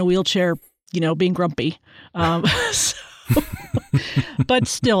just sitting in a wheelchair, being grumpy. But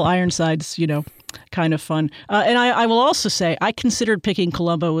still, Ironside's, kind of fun. And I will also say I considered picking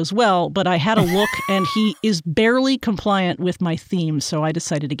Columbo as well, but I had a look and he is barely compliant with my theme, so I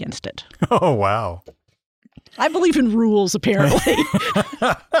decided against it. Oh, wow. I believe in rules, apparently.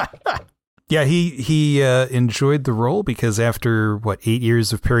 Yeah, he enjoyed the role because after, 8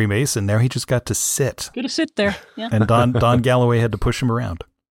 years of Perry Mason, now he just got to sit. Good to sit there. Yeah. And Don Galloway had to push him around.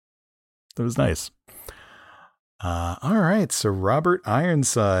 That was nice. All right, so Robert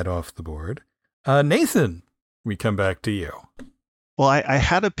Ironside off the board. Nathan, we come back to you. Well, I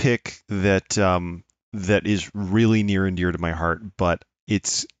had a pick that is really near and dear to my heart, but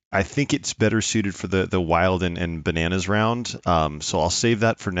I think it's better suited for the wild and bananas round. So I'll save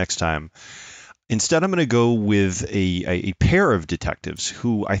that for next time. Instead, I'm going to go with a pair of detectives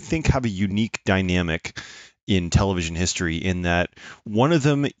who I think have a unique dynamic in television history, in that one of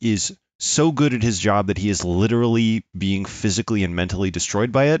them is so good at his job that he is literally being physically and mentally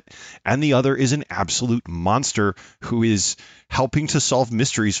destroyed by it, and the other is an absolute monster who is helping to solve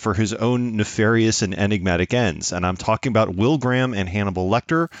mysteries for his own nefarious and enigmatic ends. And I'm talking about Will Graham and Hannibal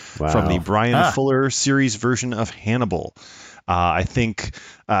Lecter from the Brian Fuller series version of Hannibal. I think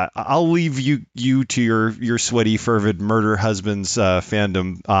I'll leave you to your sweaty, fervid murder husbands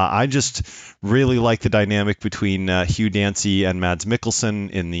fandom. I just really like the dynamic between Hugh Dancy and Mads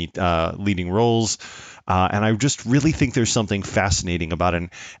Mikkelsen in the leading roles. And I just really think there's something fascinating about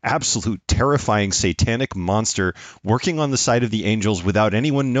an absolute terrifying satanic monster working on the side of the angels without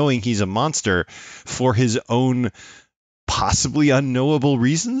anyone knowing he's a monster for his own possibly unknowable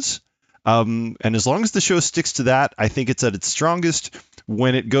reasons. And as long as the show sticks to that, I think it's at its strongest.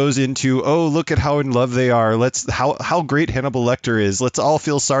 When it goes into, oh, look at how in love they are. How great Hannibal Lecter is. Let's all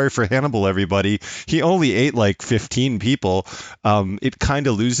feel sorry for Hannibal, everybody. He only ate like 15 people. It kind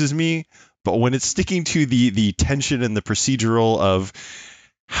of loses me. But when it's sticking to the tension and the procedural of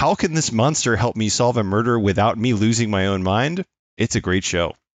how can this monster help me solve a murder without me losing my own mind, it's a great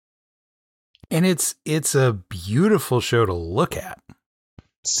show. And it's a beautiful show to look at.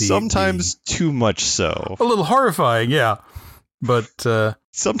 Sometimes too much so. A little horrifying, yeah. But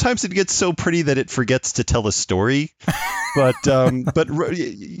sometimes it gets so pretty that it forgets to tell a story. But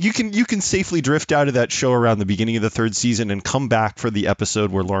you can safely drift out of that show around the beginning of the third season and come back for the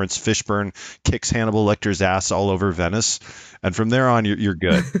episode where Lawrence Fishburne kicks Hannibal Lecter's ass all over Venice, and from there on you're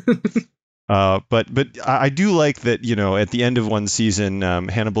good. But I do like that, at the end of one season,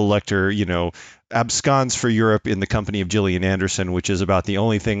 Hannibal Lecter, absconds for Europe in the company of Gillian Anderson, which is about the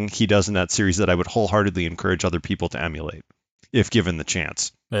only thing he does in that series that I would wholeheartedly encourage other people to emulate, if given the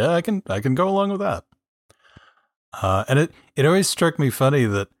chance. Yeah, I can go along with that. And it always struck me funny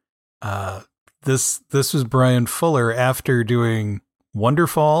that this was Brian Fuller after doing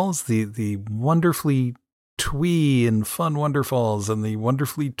Wonderfalls, the wonderfully twee and fun Wonderfalls, and the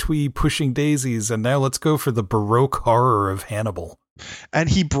wonderfully twee Pushing Daisies, and now let's go for the Baroque horror of Hannibal. And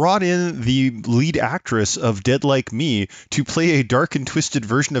he brought in the lead actress of Dead Like Me to play a dark and twisted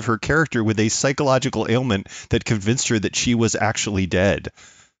version of her character with a psychological ailment that convinced her that she was actually dead.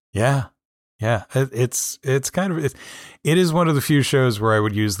 Yeah. Yeah. It's kind of, it is one of the few shows where I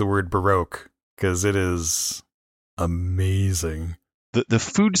would use the word Baroque because it is amazing. The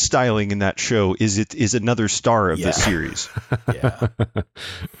food styling in that show is another star of this series. Yeah.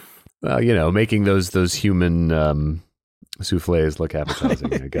 Well, making those human souffles look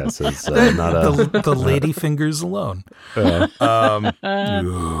appetizing, I guess, is not the lady fingers alone.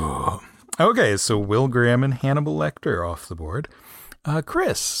 Okay, so Will Graham and Hannibal Lecter off the board.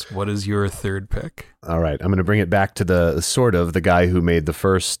 Chris, what is your third pick? All right, I'm going to bring it back to the guy who made the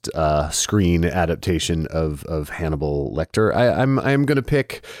first screen adaptation of Hannibal Lecter. I'm going to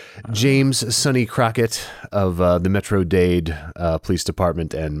pick James Sonny Crockett of the Metro-Dade Police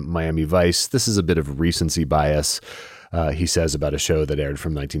Department and Miami Vice. This is a bit of recency bias. He says about a show that aired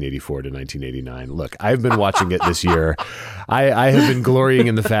from 1984 to 1989. Look, I've been watching it this year. I have been glorying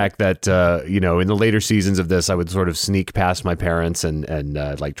in the fact that, in the later seasons of this, I would sort of sneak past my parents and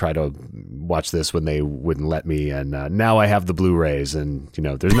like try to watch this when they wouldn't let me. And now I have the Blu-rays and,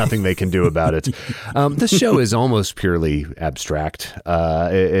 there's nothing they can do about it. This show is almost purely abstract.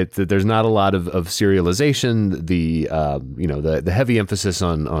 There's not a lot of serialization. The heavy emphasis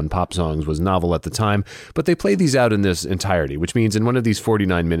on pop songs was novel at the time, but they played these out in this entirety, which means in one of these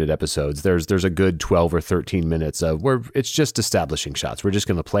 49-minute episodes, there's a good 12 or 13 minutes of where it's just establishing shots. We're just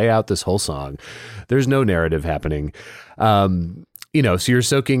going to play out this whole song. There's no narrative happening. So you're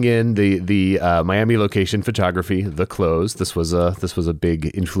soaking in the Miami location photography, the clothes. This was a big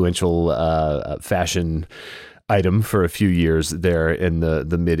influential fashion item for a few years there in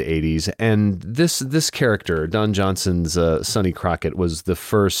the mid 80s. And this character, Don Johnson's Sonny Crockett, was the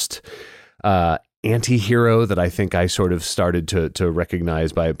first anti-hero that I think I sort of started to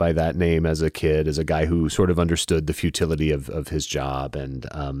recognize by that name as a kid, as a guy who sort of understood the futility of his job and,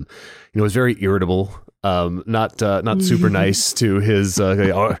 was very irritable, not super nice to his,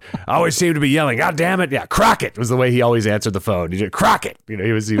 always seemed to be yelling, God damn it. Yeah. Crockett was the way he always answered the phone. He said, Crockett,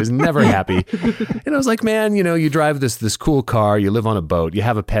 he was never happy. And I was like, man, you drive this cool car, you live on a boat, you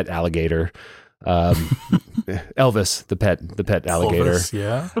have a pet alligator. Elvis, the pet alligator. Elvis,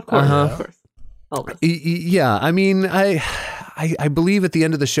 yeah. Of course, of course. Yeah, I mean, I believe at the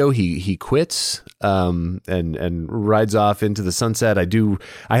end of the show he quits and rides off into the sunset.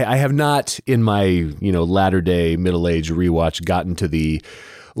 I have not in my latter day middle age rewatch gotten to the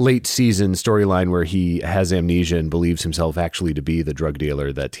late season storyline where he has amnesia and believes himself actually to be the drug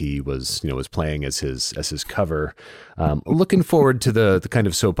dealer that he was playing as his cover. Looking forward to the kind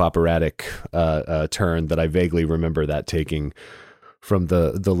of soap operatic turn that I vaguely remember that taking from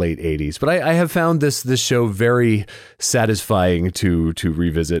the late 80s. But I have found this show very satisfying to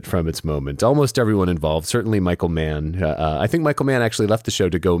revisit from its moment. Almost everyone involved, certainly Michael Mann. I think Michael Mann actually left the show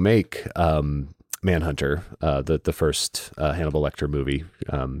to go make Manhunter, the first Hannibal Lecter movie,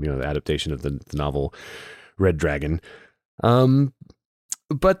 the adaptation of the novel Red Dragon.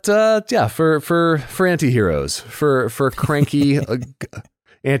 But for anti-heroes, for cranky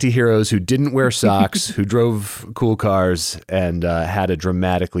anti-heroes who didn't wear socks, who drove cool cars, and had a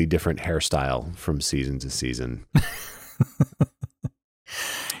dramatically different hairstyle from season to season.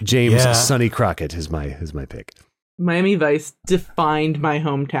 James Sonny Crockett is my pick. Miami Vice defined my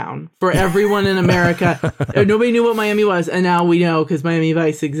hometown for everyone in America. Nobody knew what Miami was, and now we know because Miami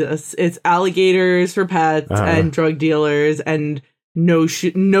Vice exists. It's alligators for pets and drug dealers and no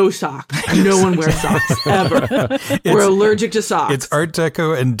socks. No one wears socks ever. We're allergic to socks. It's Art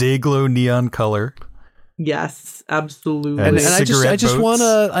Deco and Dayglow neon color. Yes, absolutely. And I just want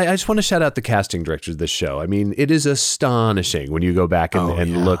to shout out the casting directors of this show. I mean, it is astonishing when you go back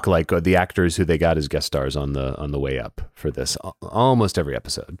and look like the actors who they got as guest stars on the way up for this. Almost every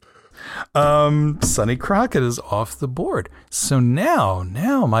episode. Sonny Crockett is off the board. So now,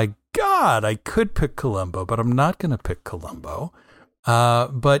 my God, I could pick Columbo, but I'm not going to pick Columbo.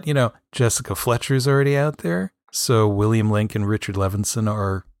 But Jessica Fletcher's already out there. So William Link and Richard Levinson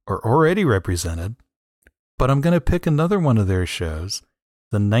are already represented. But I'm going to pick another one of their shows,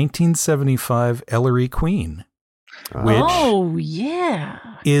 the 1975 Ellery Queen, which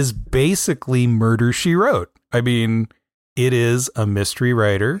is basically Murder, She Wrote. I mean, it is a mystery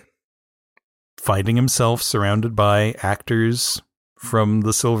writer finding himself surrounded by actors from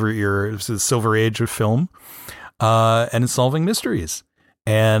the silver age of film, and solving mysteries.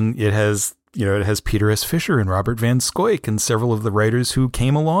 And it has Peter S. Fisher and Robert Van Scoyk and several of the writers who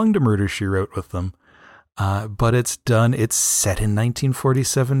came along to Murder, She Wrote with them. But it's set in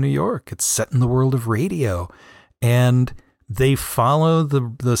 1947 New York. It's set in the world of radio. And they follow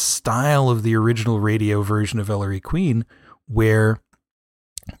the style of the original radio version of Ellery Queen, where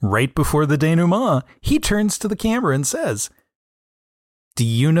right before the denouement, he turns to the camera and says, "Do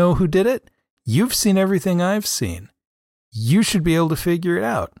you know who did it? You've seen everything I've seen. You should be able to figure it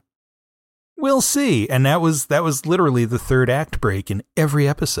out. We'll see." And that was literally the third act break in every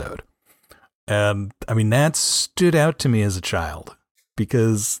episode. And I mean, that stood out to me as a child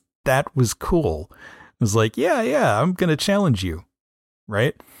because that was cool. It was like, yeah, I'm going to challenge you.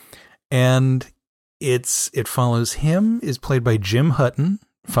 Right. And it follows him, is played by Jim Hutton,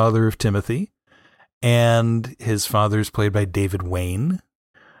 father of Timothy. and his father's played by David Wayne,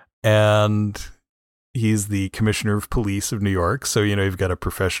 and he's the commissioner of police of New York. So, you've got a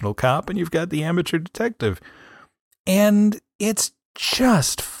professional cop and you've got the amateur detective. And it's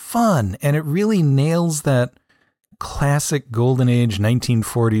just fun. And it really nails that classic golden age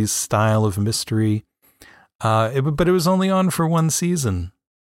 1940s style of mystery. But it was only on for one season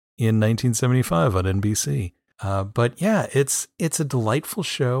in 1975 on NBC. But yeah, it's a delightful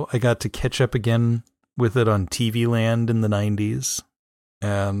show. I got to catch up again with it on TV Land in the 90s.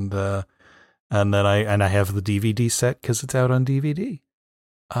 And then I have the DVD set because it's out on DVD.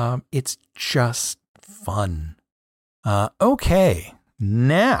 It's just fun. Okay,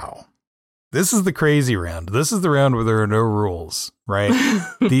 now this is the crazy round. This is the round where there are no rules, right?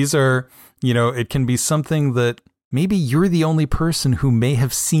 These are, it can be something that maybe you're the only person who may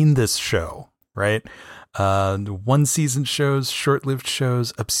have seen this show, right? One season shows, short-lived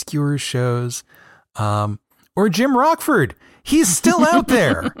shows, obscure shows, or Jim Rockford. He's still out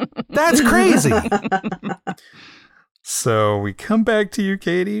there. That's crazy. So we come back to you,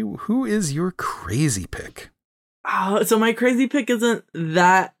 Katie. Who is your crazy pick? Oh, so my crazy pick isn't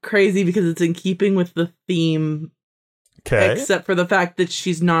that crazy because it's in keeping with the theme. Okay. Except for the fact that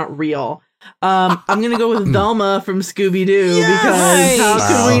she's not real. I'm going to go with Velma from Scooby-Doo because how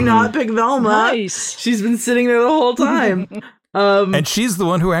could we not pick Velma? Nice. She's been sitting there the whole time. And she's the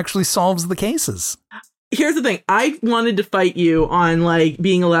one who actually solves the cases. Here's the thing. I wanted to fight you on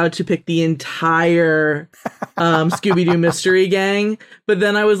being allowed to pick the entire Scooby-Doo mystery gang. But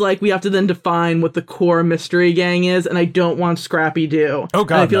then I was like, we have to then define what the core mystery gang is. And I don't want Scrappy-Doo. Oh,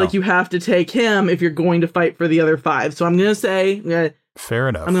 God, and I feel no. like you have to take him if you're going to fight for the other five. So I'm going to say... Fair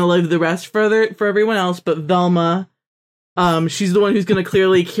enough. I'm going to leave the rest for everyone else. But Velma, she's the one who's going to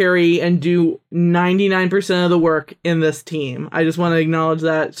clearly carry and do 99% of the work in this team. I just want to acknowledge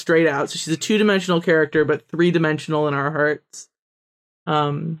that straight out. So she's a 2-dimensional character, but 3-dimensional in our hearts.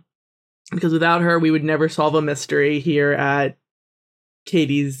 Because without her, we would never solve a mystery here at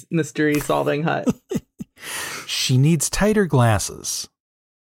Katie's Mystery Solving Hut. She needs tighter glasses.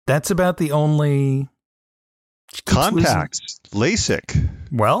 That's about the only... Contacts, LASIK.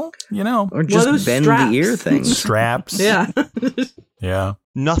 Well, Or just those bend straps? the ear things. Straps. Yeah. Yeah.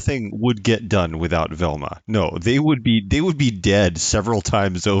 Nothing would get done without Velma. No, they would be dead several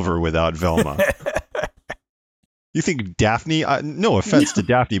times over without Velma. You think Daphne? No offense to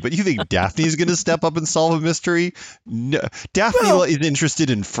Daphne, but you think Daphne's going to step up and solve a mystery? No, Daphne is interested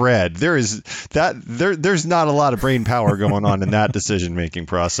in Fred. There's not a lot of brain power going on in that decision-making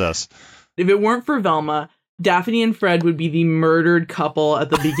process. If it weren't for Velma, Daphne and Fred would be the murdered couple at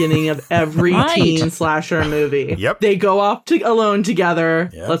the beginning of every teen slasher movie. Yep. They go off alone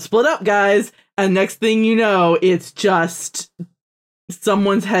together. Yep. Let's split up, guys. And next thing you know, it's just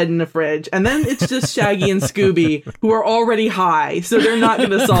someone's head in a fridge. And then it's just Shaggy and Scooby, who are already high, so they're not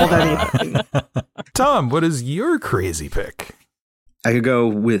going to solve anything. Tom, what is your crazy pick? I could go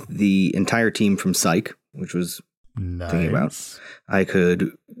with the entire team from Psych, which was thinking about. I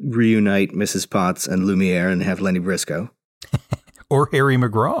could reunite Mrs. Potts and Lumiere and have Lenny Briscoe. Or Harry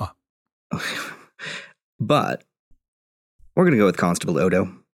McGraw. But we're going to go with Constable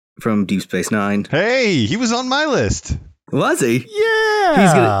Odo from Deep Space Nine. Hey, he was on my list. Was he?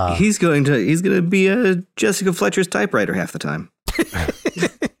 Yeah. He's going to be a Jessica Fletcher's typewriter half the time.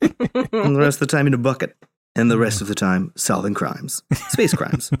 And the rest of the time in a bucket. And the rest of the time solving crimes. Space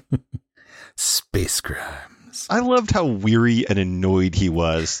crimes. Space crimes. I loved how weary and annoyed he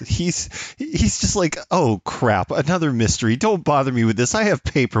was. He's just like, oh crap, another mystery. Don't bother me with this. I have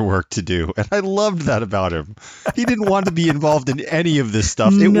paperwork to do. And I loved that about him. He didn't want to be involved in any of this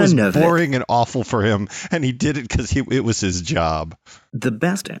stuff. It was boring and awful for him, and he did it because it was his job. The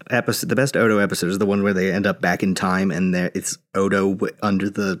best Odo episode is the one where they end up back in time, and it's Odo under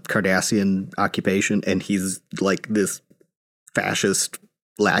the Cardassian occupation, and he's like this fascist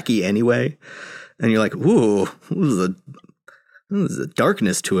lackey anyway. And you're like, ooh, there's a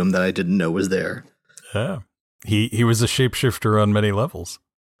darkness to him that I didn't know was there. Yeah. He was a shapeshifter on many levels.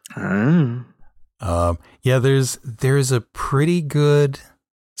 Ah. Yeah, there's a pretty good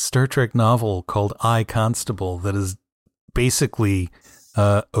Star Trek novel called I, Constable that is basically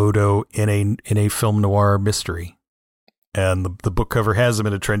Odo in a film noir mystery. And the book cover has him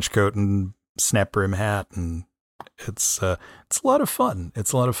in a trench coat and snap brim hat, and it's a lot of fun.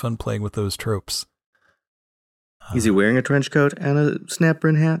 It's a lot of fun playing with those tropes. Is he wearing a trench coat and a snap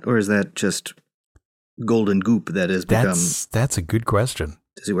brim hat, or is that just golden goop that has become? That's a good question.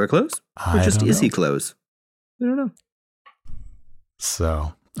 Does he wear clothes, or just is he clothes? I don't know.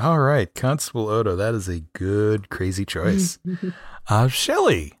 So, all right, Constable Odo. That is a good crazy choice.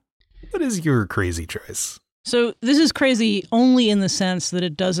 Shelley. what is your crazy choice? So this is crazy only in the sense that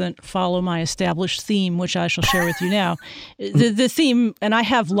it doesn't follow my established theme, which I shall share with you now. The theme, and I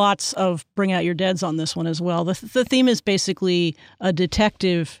have lots of Bring Out Your Deads on this one as well. The theme is basically a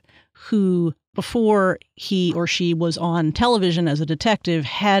detective who, before he or she was on television as a detective,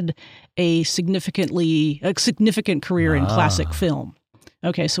 had a significant career in classic film.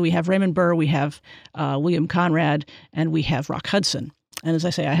 Okay, so we have Raymond Burr, we have William Conrad, and we have Rock Hudson. And as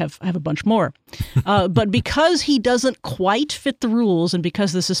I say, I have a bunch more. But because he doesn't quite fit the rules, and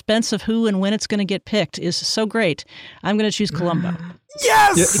because the suspense of who and when it's going to get picked is so great, I'm going to choose Columbo.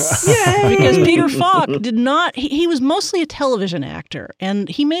 Yes! Yay! Because Peter Falk did not, he was mostly a television actor, and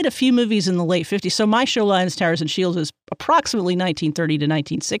he made a few movies in the late 50s. So my show, Lions, Towers, and Shields, is approximately 1930 to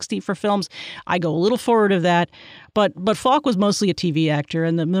 1960 for films. I go a little forward of that. But Falk was mostly a TV actor,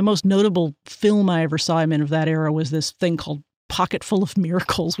 and the most notable film I ever saw him in of that era was this thing called Pocket Full of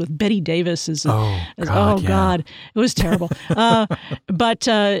Miracles with Betty Davis. God, it was terrible. But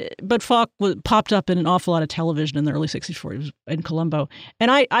Falk popped up in an awful lot of television in the early 60s before he was in Columbo. And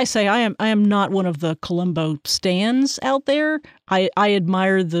I say I am not one of the Columbo stans out there. I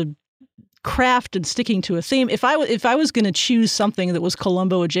admire the craft and sticking to a theme. If I was going to choose something that was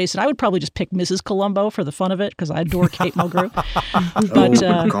Columbo adjacent, I would probably just pick Mrs. Columbo for the fun of it because I adore Kate Mulgrew.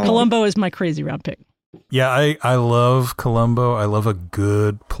 But Columbo is my crazy round pick. Yeah, I love Columbo. I love a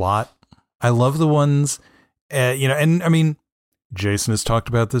good plot. I love the ones, and I mean, Jason has talked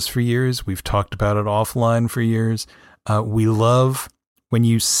about this for years. We've talked about it offline for years. We love when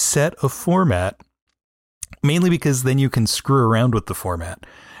you set a format, mainly because then you can screw around with the format.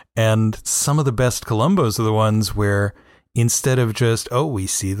 And some of the best Columbos are the ones where instead of just, we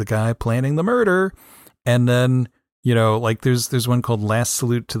see the guy planning the murder, and then, like there's one called Last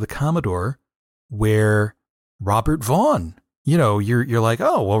Salute to the Commodore, where Robert Vaughn, you're like,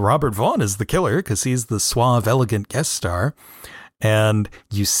 Robert Vaughn is the killer because he's the suave, elegant guest star. And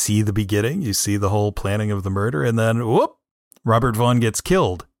you see the beginning, you see the whole planning of the murder, and then, whoop, Robert Vaughn gets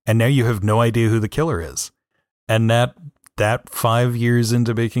killed. And now you have no idea who the killer is. And that 5 years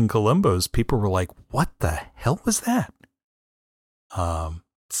into making Columbos, people were like, what the hell was that?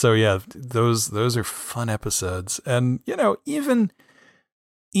 So yeah, those are fun episodes. And, even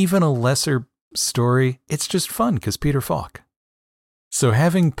a lesser story, it's just fun because Peter Falk. So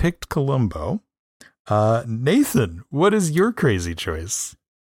having picked Columbo, Nathan, what is your crazy choice?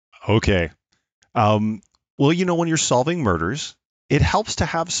 Okay. Well, when you're solving murders, it helps to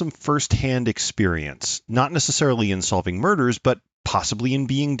have some firsthand experience, not necessarily in solving murders, but possibly in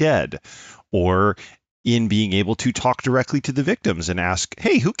being dead or in being able to talk directly to the victims and ask,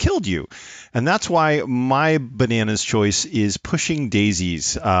 hey, who killed you? And that's why my bananas choice is Pushing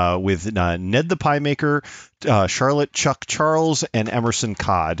Daisies with Ned the Pie Maker, Charlotte Chuck Charles, and Emerson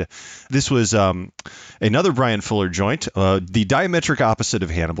Codd. This was another Brian Fuller joint, the diametric opposite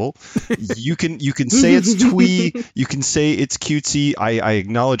of Hannibal. You can say it's twee, you can say it's cutesy. I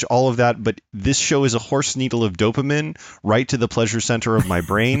acknowledge all of that, but this show is a horse needle of dopamine right to the pleasure center of my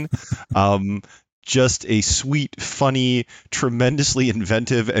brain. Just a sweet, funny, tremendously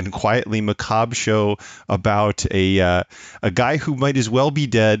inventive, and quietly macabre show about a guy who might as well be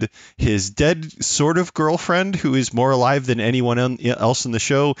dead, his dead sort of girlfriend who is more alive than anyone else in the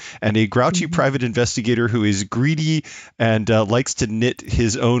show, and a grouchy private investigator who is greedy and likes to knit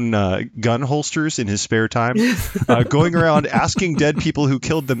his own gun holsters in his spare time, going around asking dead people who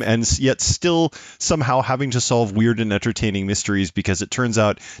killed them, and yet still somehow having to solve weird and entertaining mysteries because it turns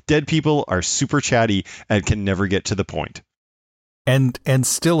out dead people are super chatty and can never get to the point. And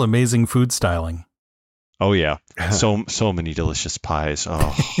still amazing food styling. Oh yeah. So many delicious pies.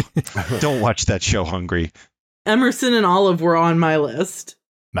 Oh, don't watch that show hungry. Emerson and Olive were on my list.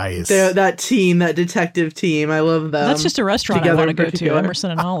 Nice. That team, that detective team. I love them. That's just a restaurant I want to go to,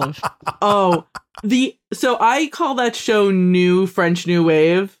 Emerson and Olive. So I call that show New French New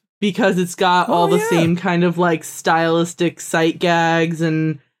Wave because it's got all the same kind of like stylistic sight gags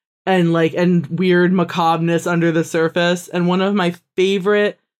and weird macabreness under the surface. And one of my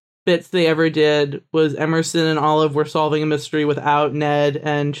favorite bits they ever did was Emerson and Olive were solving a mystery without Ned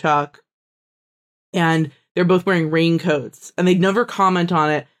and Chuck. And they're both wearing raincoats. And they'd never comment on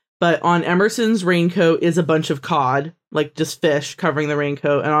it, but on Emerson's raincoat is a bunch of cod, like just fish covering the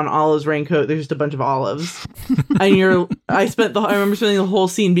raincoat. And on Olive's raincoat, there's just a bunch of olives. And I remember spending the whole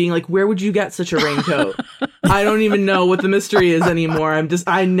scene being like, where would you get such a raincoat? I don't even know what the mystery is anymore. I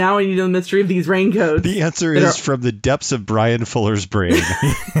need the mystery of these raincoats. The answer is from the depths of Brian Fuller's brain.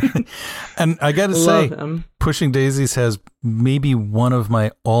 And I got to say, Pushing Daisies has maybe one of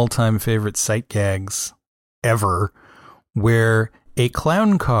my all-time favorite sight gags ever, where a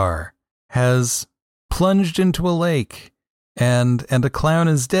clown car has plunged into a lake and a clown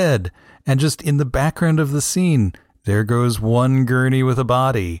is dead. And just in the background of the scene, there goes one gurney with a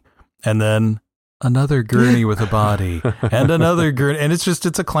body, and then another gurney with a body, and another gurney. And it's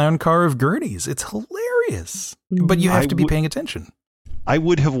a clown car of gurneys. It's hilarious. But you have to be paying attention. I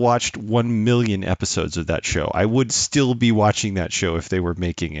would have watched 1 million episodes of that show. I would still be watching that show if they were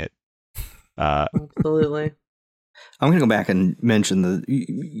making it. Absolutely. I'm going to go back and mention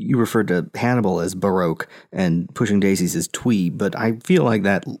you referred to Hannibal as Baroque and Pushing Daisies as twee, but I feel like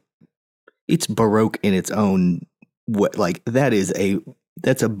that it's Baroque in its own way. Like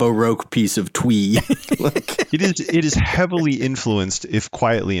that's a Baroque piece of twee. It is heavily influenced, if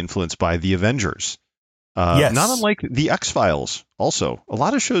quietly influenced, by the Avengers. Yes. Not unlike the X-Files. Also, a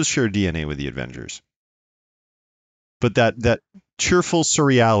lot of shows share DNA with the Avengers. But that cheerful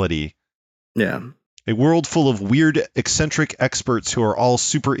surreality. Yeah. A world full of weird, eccentric experts who are all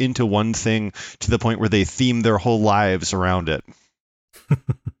super into one thing to the point where they theme their whole lives around it.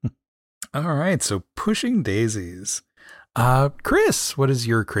 All right, so Pushing Daisies. Chris, what is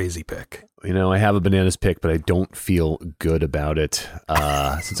your crazy pick? I have a bananas pick, but I don't feel good about it.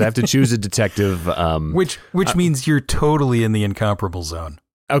 Since I have to choose a detective, which means you're totally in the incomparable zone.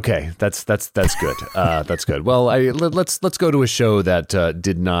 Okay, that's good. That's good. Well, let's go to a show that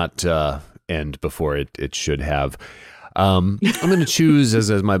did not end before it should have. I'm going to choose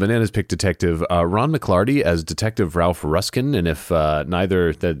as my bananas pick detective Ron McClarty as Detective Ralph Ruskin, and if neither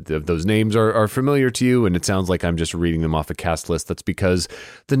of those names are familiar to you, and it sounds like I'm just reading them off a cast list, that's because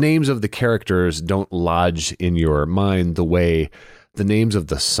the names of the characters don't lodge in your mind the way the names of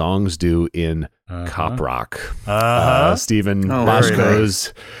the songs do in Cop Rock. Stephen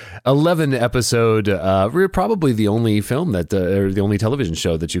Boschko's 11 episode, probably the only film or the only television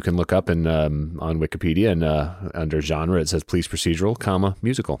show that you can look up on Wikipedia, and under genre it says police procedural,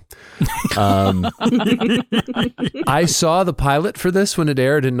 musical. I saw the pilot for this when it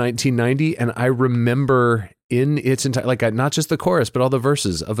aired in 1990, and I remember in its entire, not just the chorus, but all the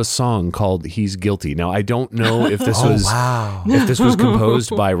verses of a song called "He's Guilty." Now, I don't know if this if this was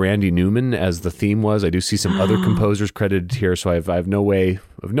composed by Randy Newman as the theme was. I do see some other composers credited here, so I have no way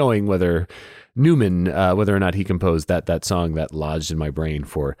of knowing whether Newman, whether or not he composed that song that lodged in my brain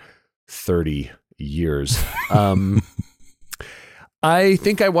for 30 years. I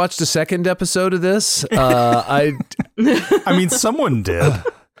think I watched a second episode of this. I mean, someone did.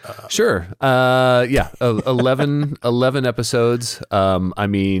 Sure. 11 episodes. I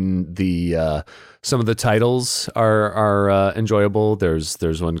mean, some of the titles are enjoyable.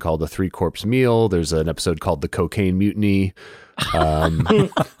 There's one called The Three Corpse Meal. There's an episode called The Cocaine Mutiny.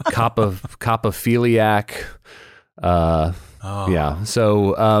 Copophiliac. Yeah.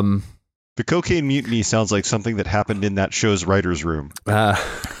 So, The Cocaine Mutiny sounds like something that happened in that show's writer's room.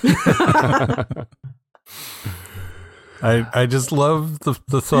 I just love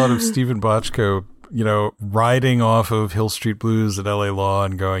the thought of Stephen Bochco, riding off of Hill Street Blues at LA Law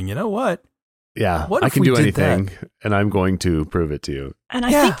and going, you know what? Yeah, what I if can we do did anything, that? And I'm going to prove it to you. And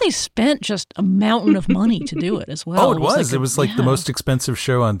I think they spent just a mountain of money to do it as well. Oh, it was. It was like the most expensive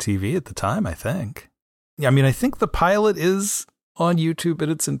show on TV at the time, I think. Yeah, I mean, I think the pilot is on YouTube in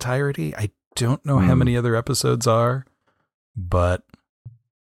its entirety. I don't know how many other episodes are, but...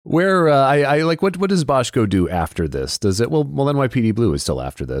 Where I like what does Boschko do after this? Does it well NYPD Blue is still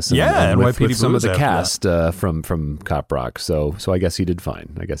after this. And with NYPD Blue some of the cast from Cop Rock. So I guess he did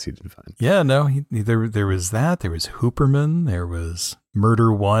fine. Yeah, no, there was that. There was Hooperman. There was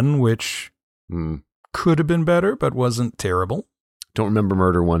Murder One, which could have been better, but wasn't terrible. Don't remember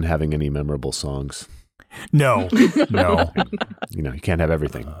Murder One having any memorable songs. No. You can't have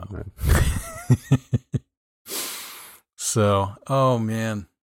everything. So, oh man.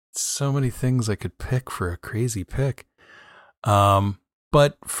 So many things I could pick for a crazy pick.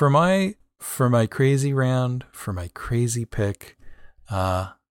 But for my crazy round, for my crazy pick,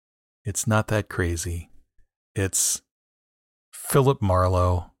 it's not that crazy. It's Philip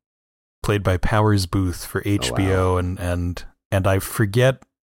Marlowe, played by Powers Booth for HBO, and I forget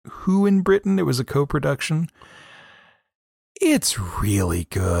who in Britain. It was a co-production. It's really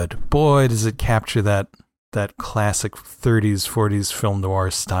good. Boy, does it capture that classic 30s, 40s film noir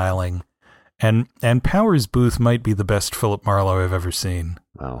styling. And Powers Booth might be the best Philip Marlowe I've ever seen.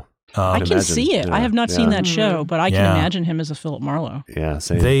 Wow. I can see it. Yeah. I have not seen that show, but I can imagine him as a Philip Marlowe. Yeah,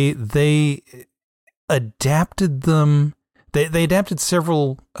 same. They adapted them. They adapted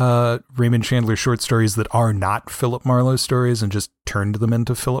several Raymond Chandler short stories that are not Philip Marlowe stories and just turned them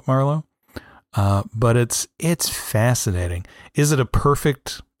into Philip Marlowe. But it's fascinating. Is it a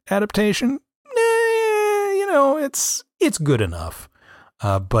perfect adaptation? It's good enough.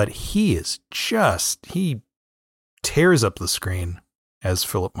 But he tears up the screen as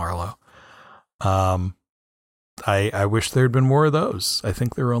Philip Marlowe. I wish there had been more of those. I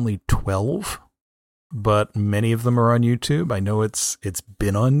think there are only 12, but many of them are on YouTube. I know it's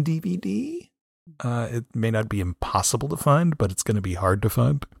been on DVD. It may not be impossible to find, but it's going to be hard to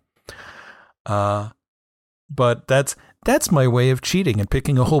find. But that's my way of cheating and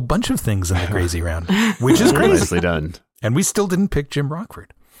picking a whole bunch of things in the crazy round, which is crazy. Nicely done. And we still didn't pick Jim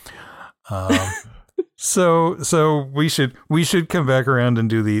Rockford. So we should come back around and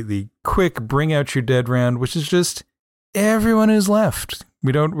do the quick bring out your dead round, which is just everyone who's left.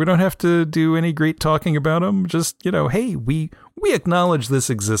 We don't have to do any great talking about them. Just, hey, we acknowledge this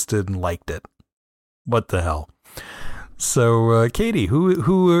existed and liked it. What the hell? So Katie,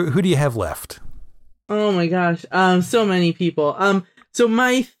 who do you have left? Oh my gosh. So many people. So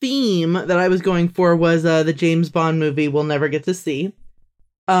my theme that I was going for was the James Bond movie we'll never get to see.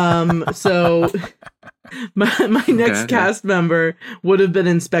 So my next cast member would have been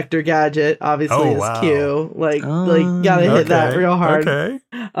Inspector Gadget, obviously as Q. Like gotta hit that real hard. Okay.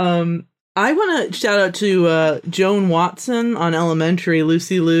 I want to shout out to Joan Watson on Elementary,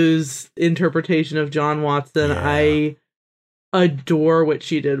 Lucy Liu's interpretation of John Watson. Yeah. I adore what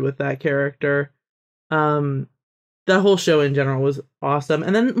she did with that character. That whole show in general was awesome.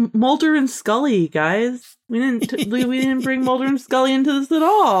 And then Mulder and Scully, guys. We didn't bring Mulder and Scully into this at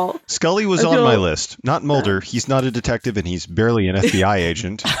all. Scully was on my list, not Mulder. He's not a detective and he's barely an FBI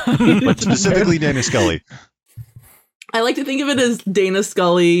agent, but specifically Dana Scully. I like to think of it as Dana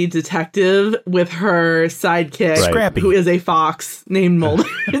Scully, detective, with her sidekick, Scrappy, who is a fox named Mulder.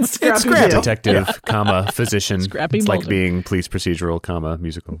 It's Scrappy. Detective, physician. Scrappy it's Mulder. Like being police procedural,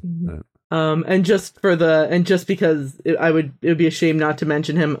 musical. And just because it would be a shame not to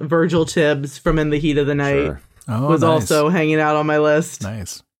mention him, Virgil Tibbs from In the Heat of the Night was also hanging out on my list.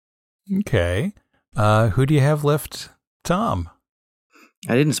 Nice. Okay. Who do you have left, Tom?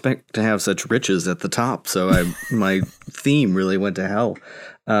 I didn't expect to have such riches at the top, so my theme really went to hell.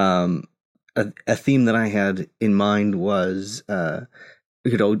 A theme that I had in mind was we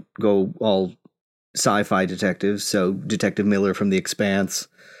could go all sci-fi detectives, so Detective Miller from The Expanse,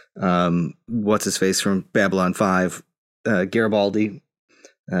 what's his face from Babylon 5, Garibaldi,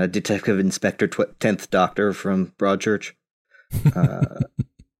 Detective Inspector 10th Doctor from Broadchurch. And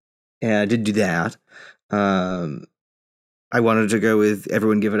I did do that. I wanted to go with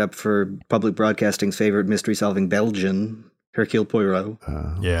everyone give it up for public broadcasting's favorite mystery-solving Belgian, Hercule Poirot.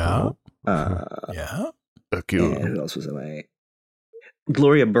 Yeah. And who else was I?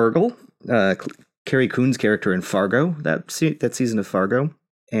 Gloria Bergel, Carrie Coon's character in Fargo, that season of Fargo.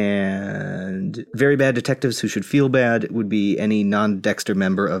 And very bad detectives who should feel bad would be any non-Dexter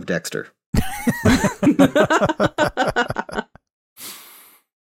member of Dexter.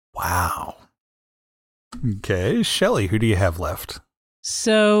 Wow. Okay, Shelley, who do you have left?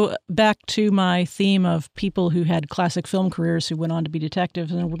 So back to my theme of people who had classic film careers who went on to be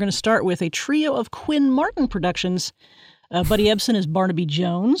detectives, and we're going to start with a trio of Quinn Martin productions. Buddy Ebsen is Barnaby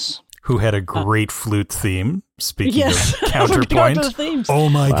Jones, who had a great flute theme. Speaking of counterpoint, oh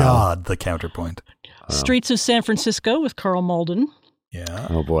my God, the counterpoint. Streets of San Francisco with Carl Malden. Yeah.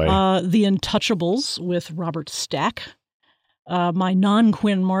 Oh boy. The Untouchables with Robert Stack. My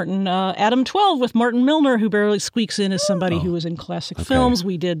non-Quinn Martin, Adam 12 with Martin Milner, who barely squeaks in as somebody who was in classic films.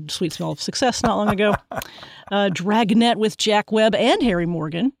 We did Sweet Smell of Success not long ago. Dragnet with Jack Webb and Harry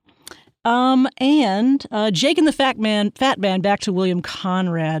Morgan. And Jake and the Fat Man, back to William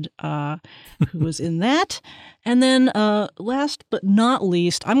Conrad, who was in that. And then last but not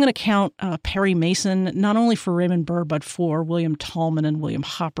least, I'm going to count Perry Mason, not only for Raymond Burr, but for William Tallman and William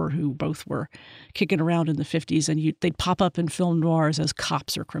Hopper, who both were kicking around in the 50s. And they'd pop up in film noirs as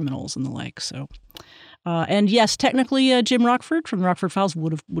cops or criminals and the like. So, and yes, technically Jim Rockford from the Rockford Files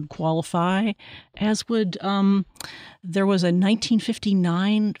would qualify, as would there was a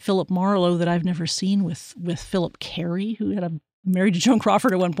 1959 Philip Marlowe that I've never seen with Philip Carey, who had married to Joan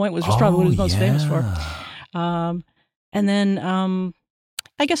Crawford at one point, was just probably what he was most famous for. And then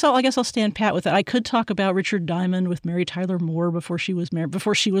I guess I'll stand pat with it. I could talk about Richard Diamond with Mary Tyler Moore before she was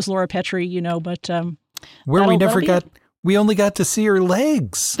Laura Petrie, but where we only got to see her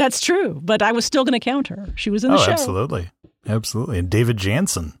legs. That's true, but I was still going to count her. She was in the show. Absolutely, and David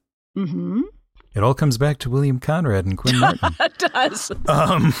Jansen. Mm-hmm. It all comes back to William Conrad and Quinn Martin. It does.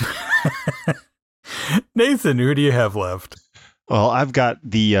 Nathan, who do you have left? Well, I've got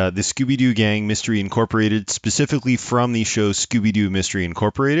the Scooby-Doo Gang Mystery Incorporated, specifically from the show Scooby-Doo Mystery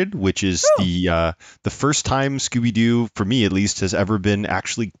Incorporated, which is the first time Scooby-Doo, for me at least, has ever been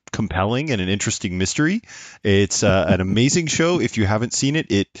actually compelling and an interesting mystery. It's an amazing show. If you haven't seen it,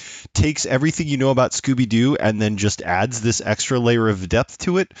 it takes everything you know about Scooby-Doo and then just adds this extra layer of depth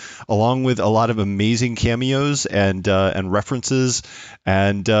to it, along with a lot of amazing cameos and references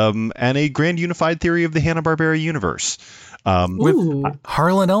and a grand unified theory of the Hanna-Barbera universe. With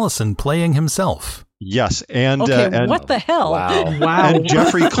Harlan Ellison playing himself. Yes, and what the hell? Wow. And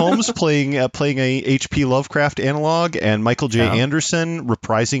Jeffrey Combs playing a H.P. Lovecraft analog, and Michael J. Anderson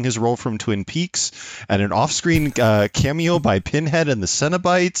reprising his role from Twin Peaks, and an off-screen cameo by Pinhead and the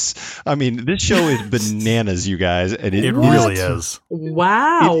Cenobites. I mean, this show is bananas, you guys, and it really is.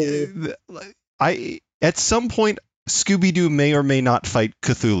 Wow. At some point, Scooby-Doo may or may not fight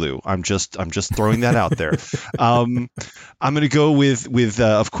Cthulhu. I'm just throwing that out there. I'm going to go with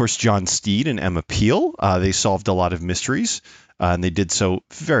of course, John Steed and Emma Peel. They solved a lot of mysteries, and they did so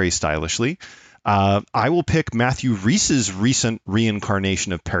very stylishly. I will pick Matthew Rhys's recent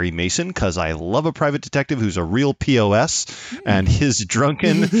reincarnation of Perry Mason because I love a private detective who's a real POS, and his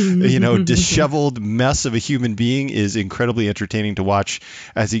drunken, disheveled mess of a human being is incredibly entertaining to watch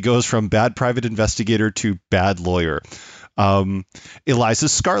as he goes from bad private investigator to bad lawyer. Eliza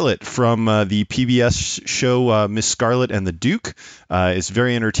Scarlett from the PBS show Miss Scarlet and the Duke is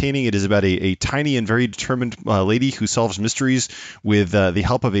very entertaining. It is about a tiny and very determined lady who solves mysteries with the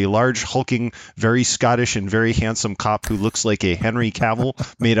help of a large, hulking, very Scottish and very handsome cop who looks like a Henry Cavill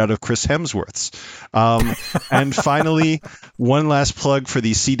made out of Chris Hemsworth's. And finally, one last plug for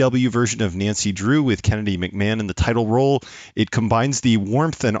the CW version of Nancy Drew with Kennedy McMahon in the title role. It combines the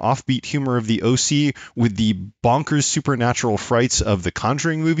warmth and offbeat humor of the OC with the bonkers supernatural frights of the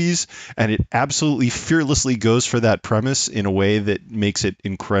Conjuring movies, and it absolutely fearlessly goes for that premise in a way that makes it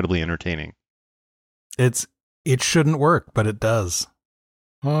incredibly entertaining. It shouldn't work, but it does.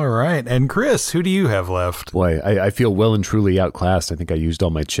 All right. And Chris, who do you have left? Boy, I feel well and truly outclassed. I think I used all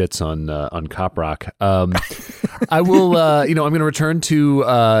my chits on Cop Rock. I will, I'm going to return to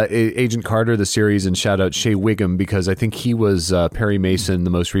Agent Carter, the series, and shout out Shea Wiggum because I think he was Perry Mason, the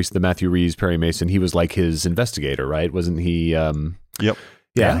most recent, the Matthew Rhys Perry Mason. He was like his investigator, right? Wasn't he? Yep.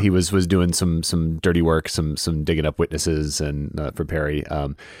 Yeah, he was doing some dirty work, some digging up witnesses, and for Perry,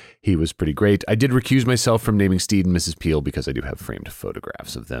 he was pretty great. I did recuse myself from naming Steed and Mrs. Peel because I do have framed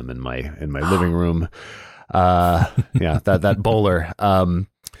photographs of them in my living room. That bowler.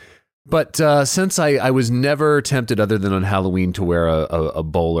 But since I was never tempted, other than on Halloween, to wear a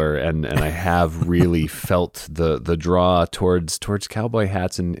bowler, and I have really felt the draw towards cowboy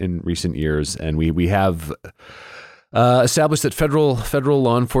hats in recent years, and we have. Established that federal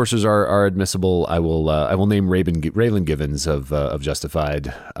law enforcers are admissible. I will name Raylan Givens of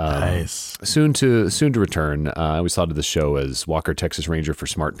Justified. Nice. Soon to return. I always thought of the show as Walker Texas Ranger for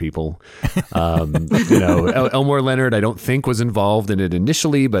smart people. Elmore Leonard I don't think was involved in it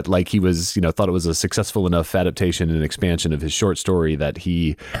initially, but like he was, thought it was a successful enough adaptation and expansion of his short story that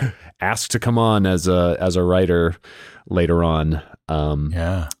he asked to come on as a writer later on.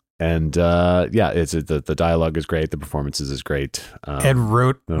 And it's the dialogue is great, the performances is great. And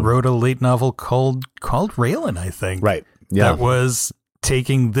wrote a late novel called Raylan, I think. Right. Yeah. That was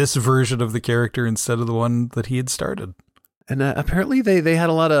taking this version of the character instead of the one that he had started. And apparently they had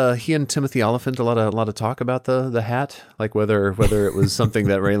he and Timothy Oliphant a lot of talk about the hat, like whether it was something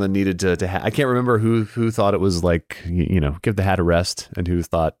that Raylan needed to have. I can't remember who thought it was like give the hat a rest, and who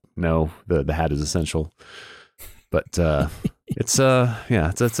thought no, the hat is essential. But it's a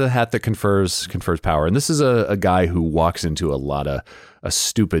hat that confers power, and this is a guy who walks into a lot of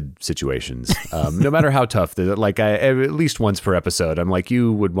stupid situations, no matter how tough. At least once per episode, I'm like,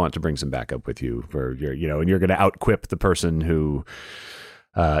 you would want to bring some backup with you for your, and you're going to outquip the person who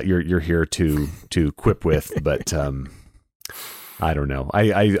you're here to quip with, but. I don't know.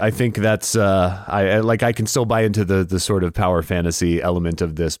 I think that's I can still buy into the sort of power fantasy element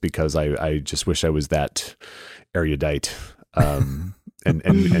of this because I just wish I was that erudite and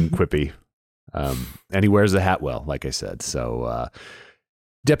quippy. And he wears the hat well, like I said. So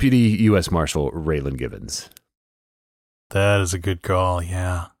Deputy U.S. Marshal Raylan Givens. That is a good call.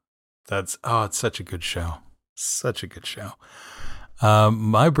 Yeah. It's such a good show. Such a good show.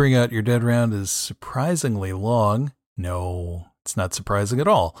 My Bring Out Your Dead round is surprisingly long. No, it's not surprising at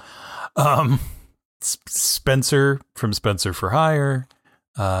all. Spencer from Spencer for Hire,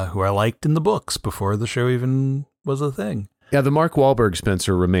 who I liked in the books before the show even was a thing. Yeah, the Mark Wahlberg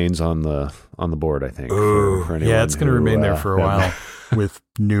Spencer remains on the board, I think. For yeah, it's going to remain there for a while with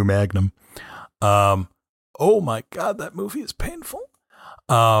New Magnum. oh my God, that movie is painful.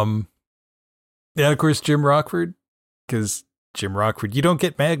 And of course, Jim Rockford, because Jim Rockford, you don't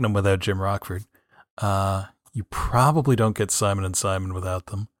get Magnum without Jim Rockford. You probably don't get Simon and Simon without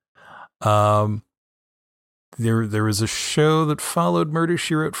them. There was a show that followed Murder,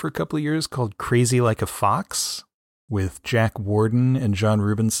 She Wrote for a couple of years called Crazy Like a Fox with Jack Warden and John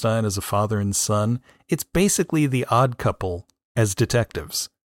Rubinstein as a father and son. It's basically The Odd Couple as detectives,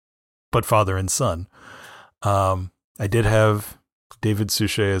 but father and son. I did have David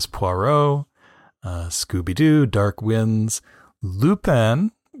Suchet as Poirot, Scooby-Doo, Dark Winds,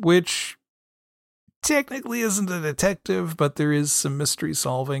 Lupin, which technically isn't a detective, but there is some mystery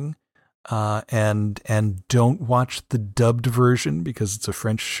solving. And don't watch the dubbed version because it's a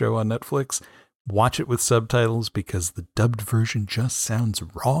French show on Netflix. Watch it with subtitles because the dubbed version just sounds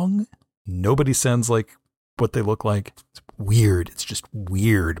wrong. Nobody sounds like what they look like. It's weird. It's just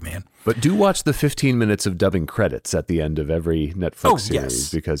weird, man. But do watch the 15 minutes of dubbing credits at the end of every Netflix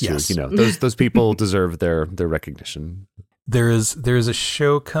series because those people deserve their recognition. There is a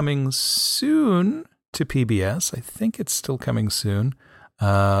show coming soon to PBS. I think it's still coming soon.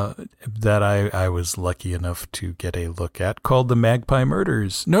 That I was lucky enough to get a look at called The Magpie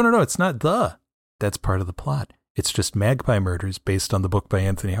Murders. No, it's not the. That's part of the plot. It's just Magpie Murders based on the book by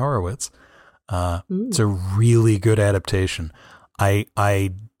Anthony Horowitz. It's a really good adaptation.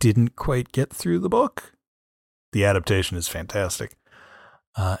 I didn't quite get through the book. The adaptation is fantastic.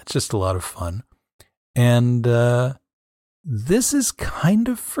 It's just a lot of fun. And this is kind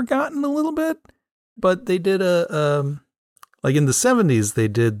of forgotten a little bit, but they did like in the 70s, they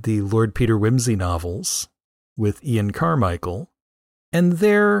did the Lord Peter Wimsey novels with Ian Carmichael, and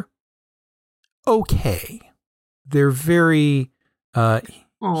they're okay. They're very,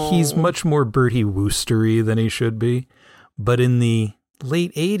 he's much more Bertie Woostery than he should be. But in the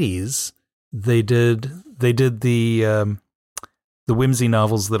late 80s, they did the Wimsey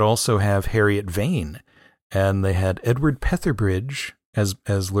novels that also have Harriet Vane, and they had Edward Petherbridge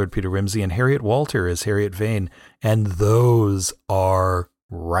as Lord Peter Wimsey and Harriet Walter as Harriet Vane. And those are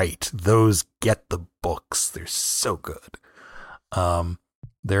right. Those get the books. They're so good.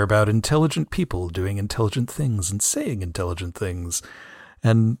 They're about intelligent people doing intelligent things and saying intelligent things.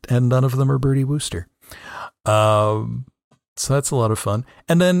 And none of them are Bertie Wooster. So that's a lot of fun.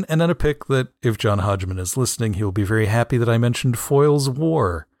 And then a pick that if John Hodgman is listening, he'll be very happy that I mentioned Foyle's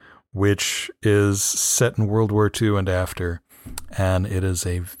War, which is set in World War II and after. And it is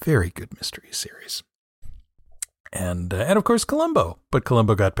a very good mystery series. And of course, Columbo. But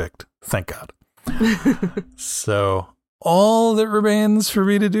Columbo got picked. Thank God. So all that remains for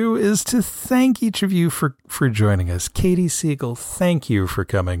me to do is to thank each of you for joining us. Katie Siegel, thank you for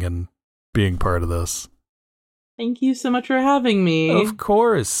coming and being part of this. Thank you so much for having me. Of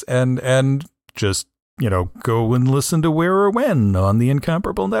course. And just, go and listen to Where or When on the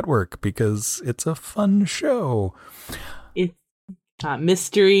Incomparable Network because it's a fun show. It's got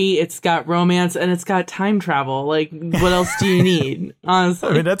mystery, it's got romance, and it's got time travel. Like, what else do you need? Honestly.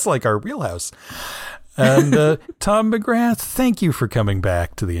 I mean, that's like our wheelhouse. And Tom McGrath, thank you for coming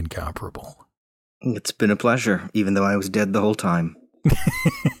back to the Incomparable. It's been a pleasure, even though I was dead the whole time.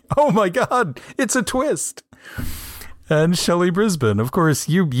 Oh my God, it's a twist. And Shelley Brisbane, of course,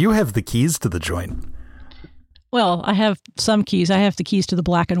 you have the keys to the joint. Well, I have some keys. I have the keys to the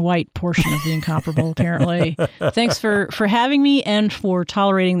black and white portion of the Incomparable, apparently. Thanks for having me and for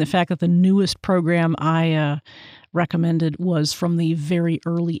tolerating the fact that the newest program I recommended was from the very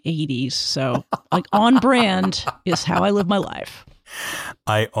early 80s. So, like, on brand is how I live my life.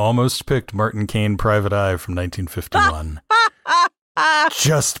 I almost picked Martin Caine Private Eye from 1951.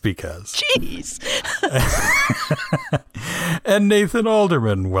 Just because. Jeez. And Nathan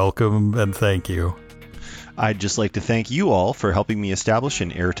Alderman, welcome and thank you. I'd just like to thank you all for helping me establish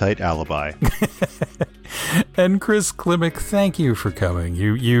an airtight alibi. And Chris Klimek, thank you for coming.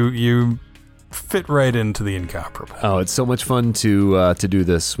 You fit right into the Incomparable. Oh, it's so much fun to do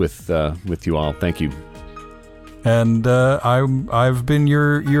this with you all. Thank you. And I've been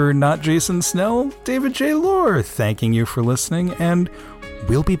your not Jason Snell, David J. Lohr, thanking you for listening, and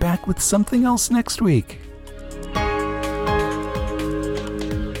we'll be back with something else next week.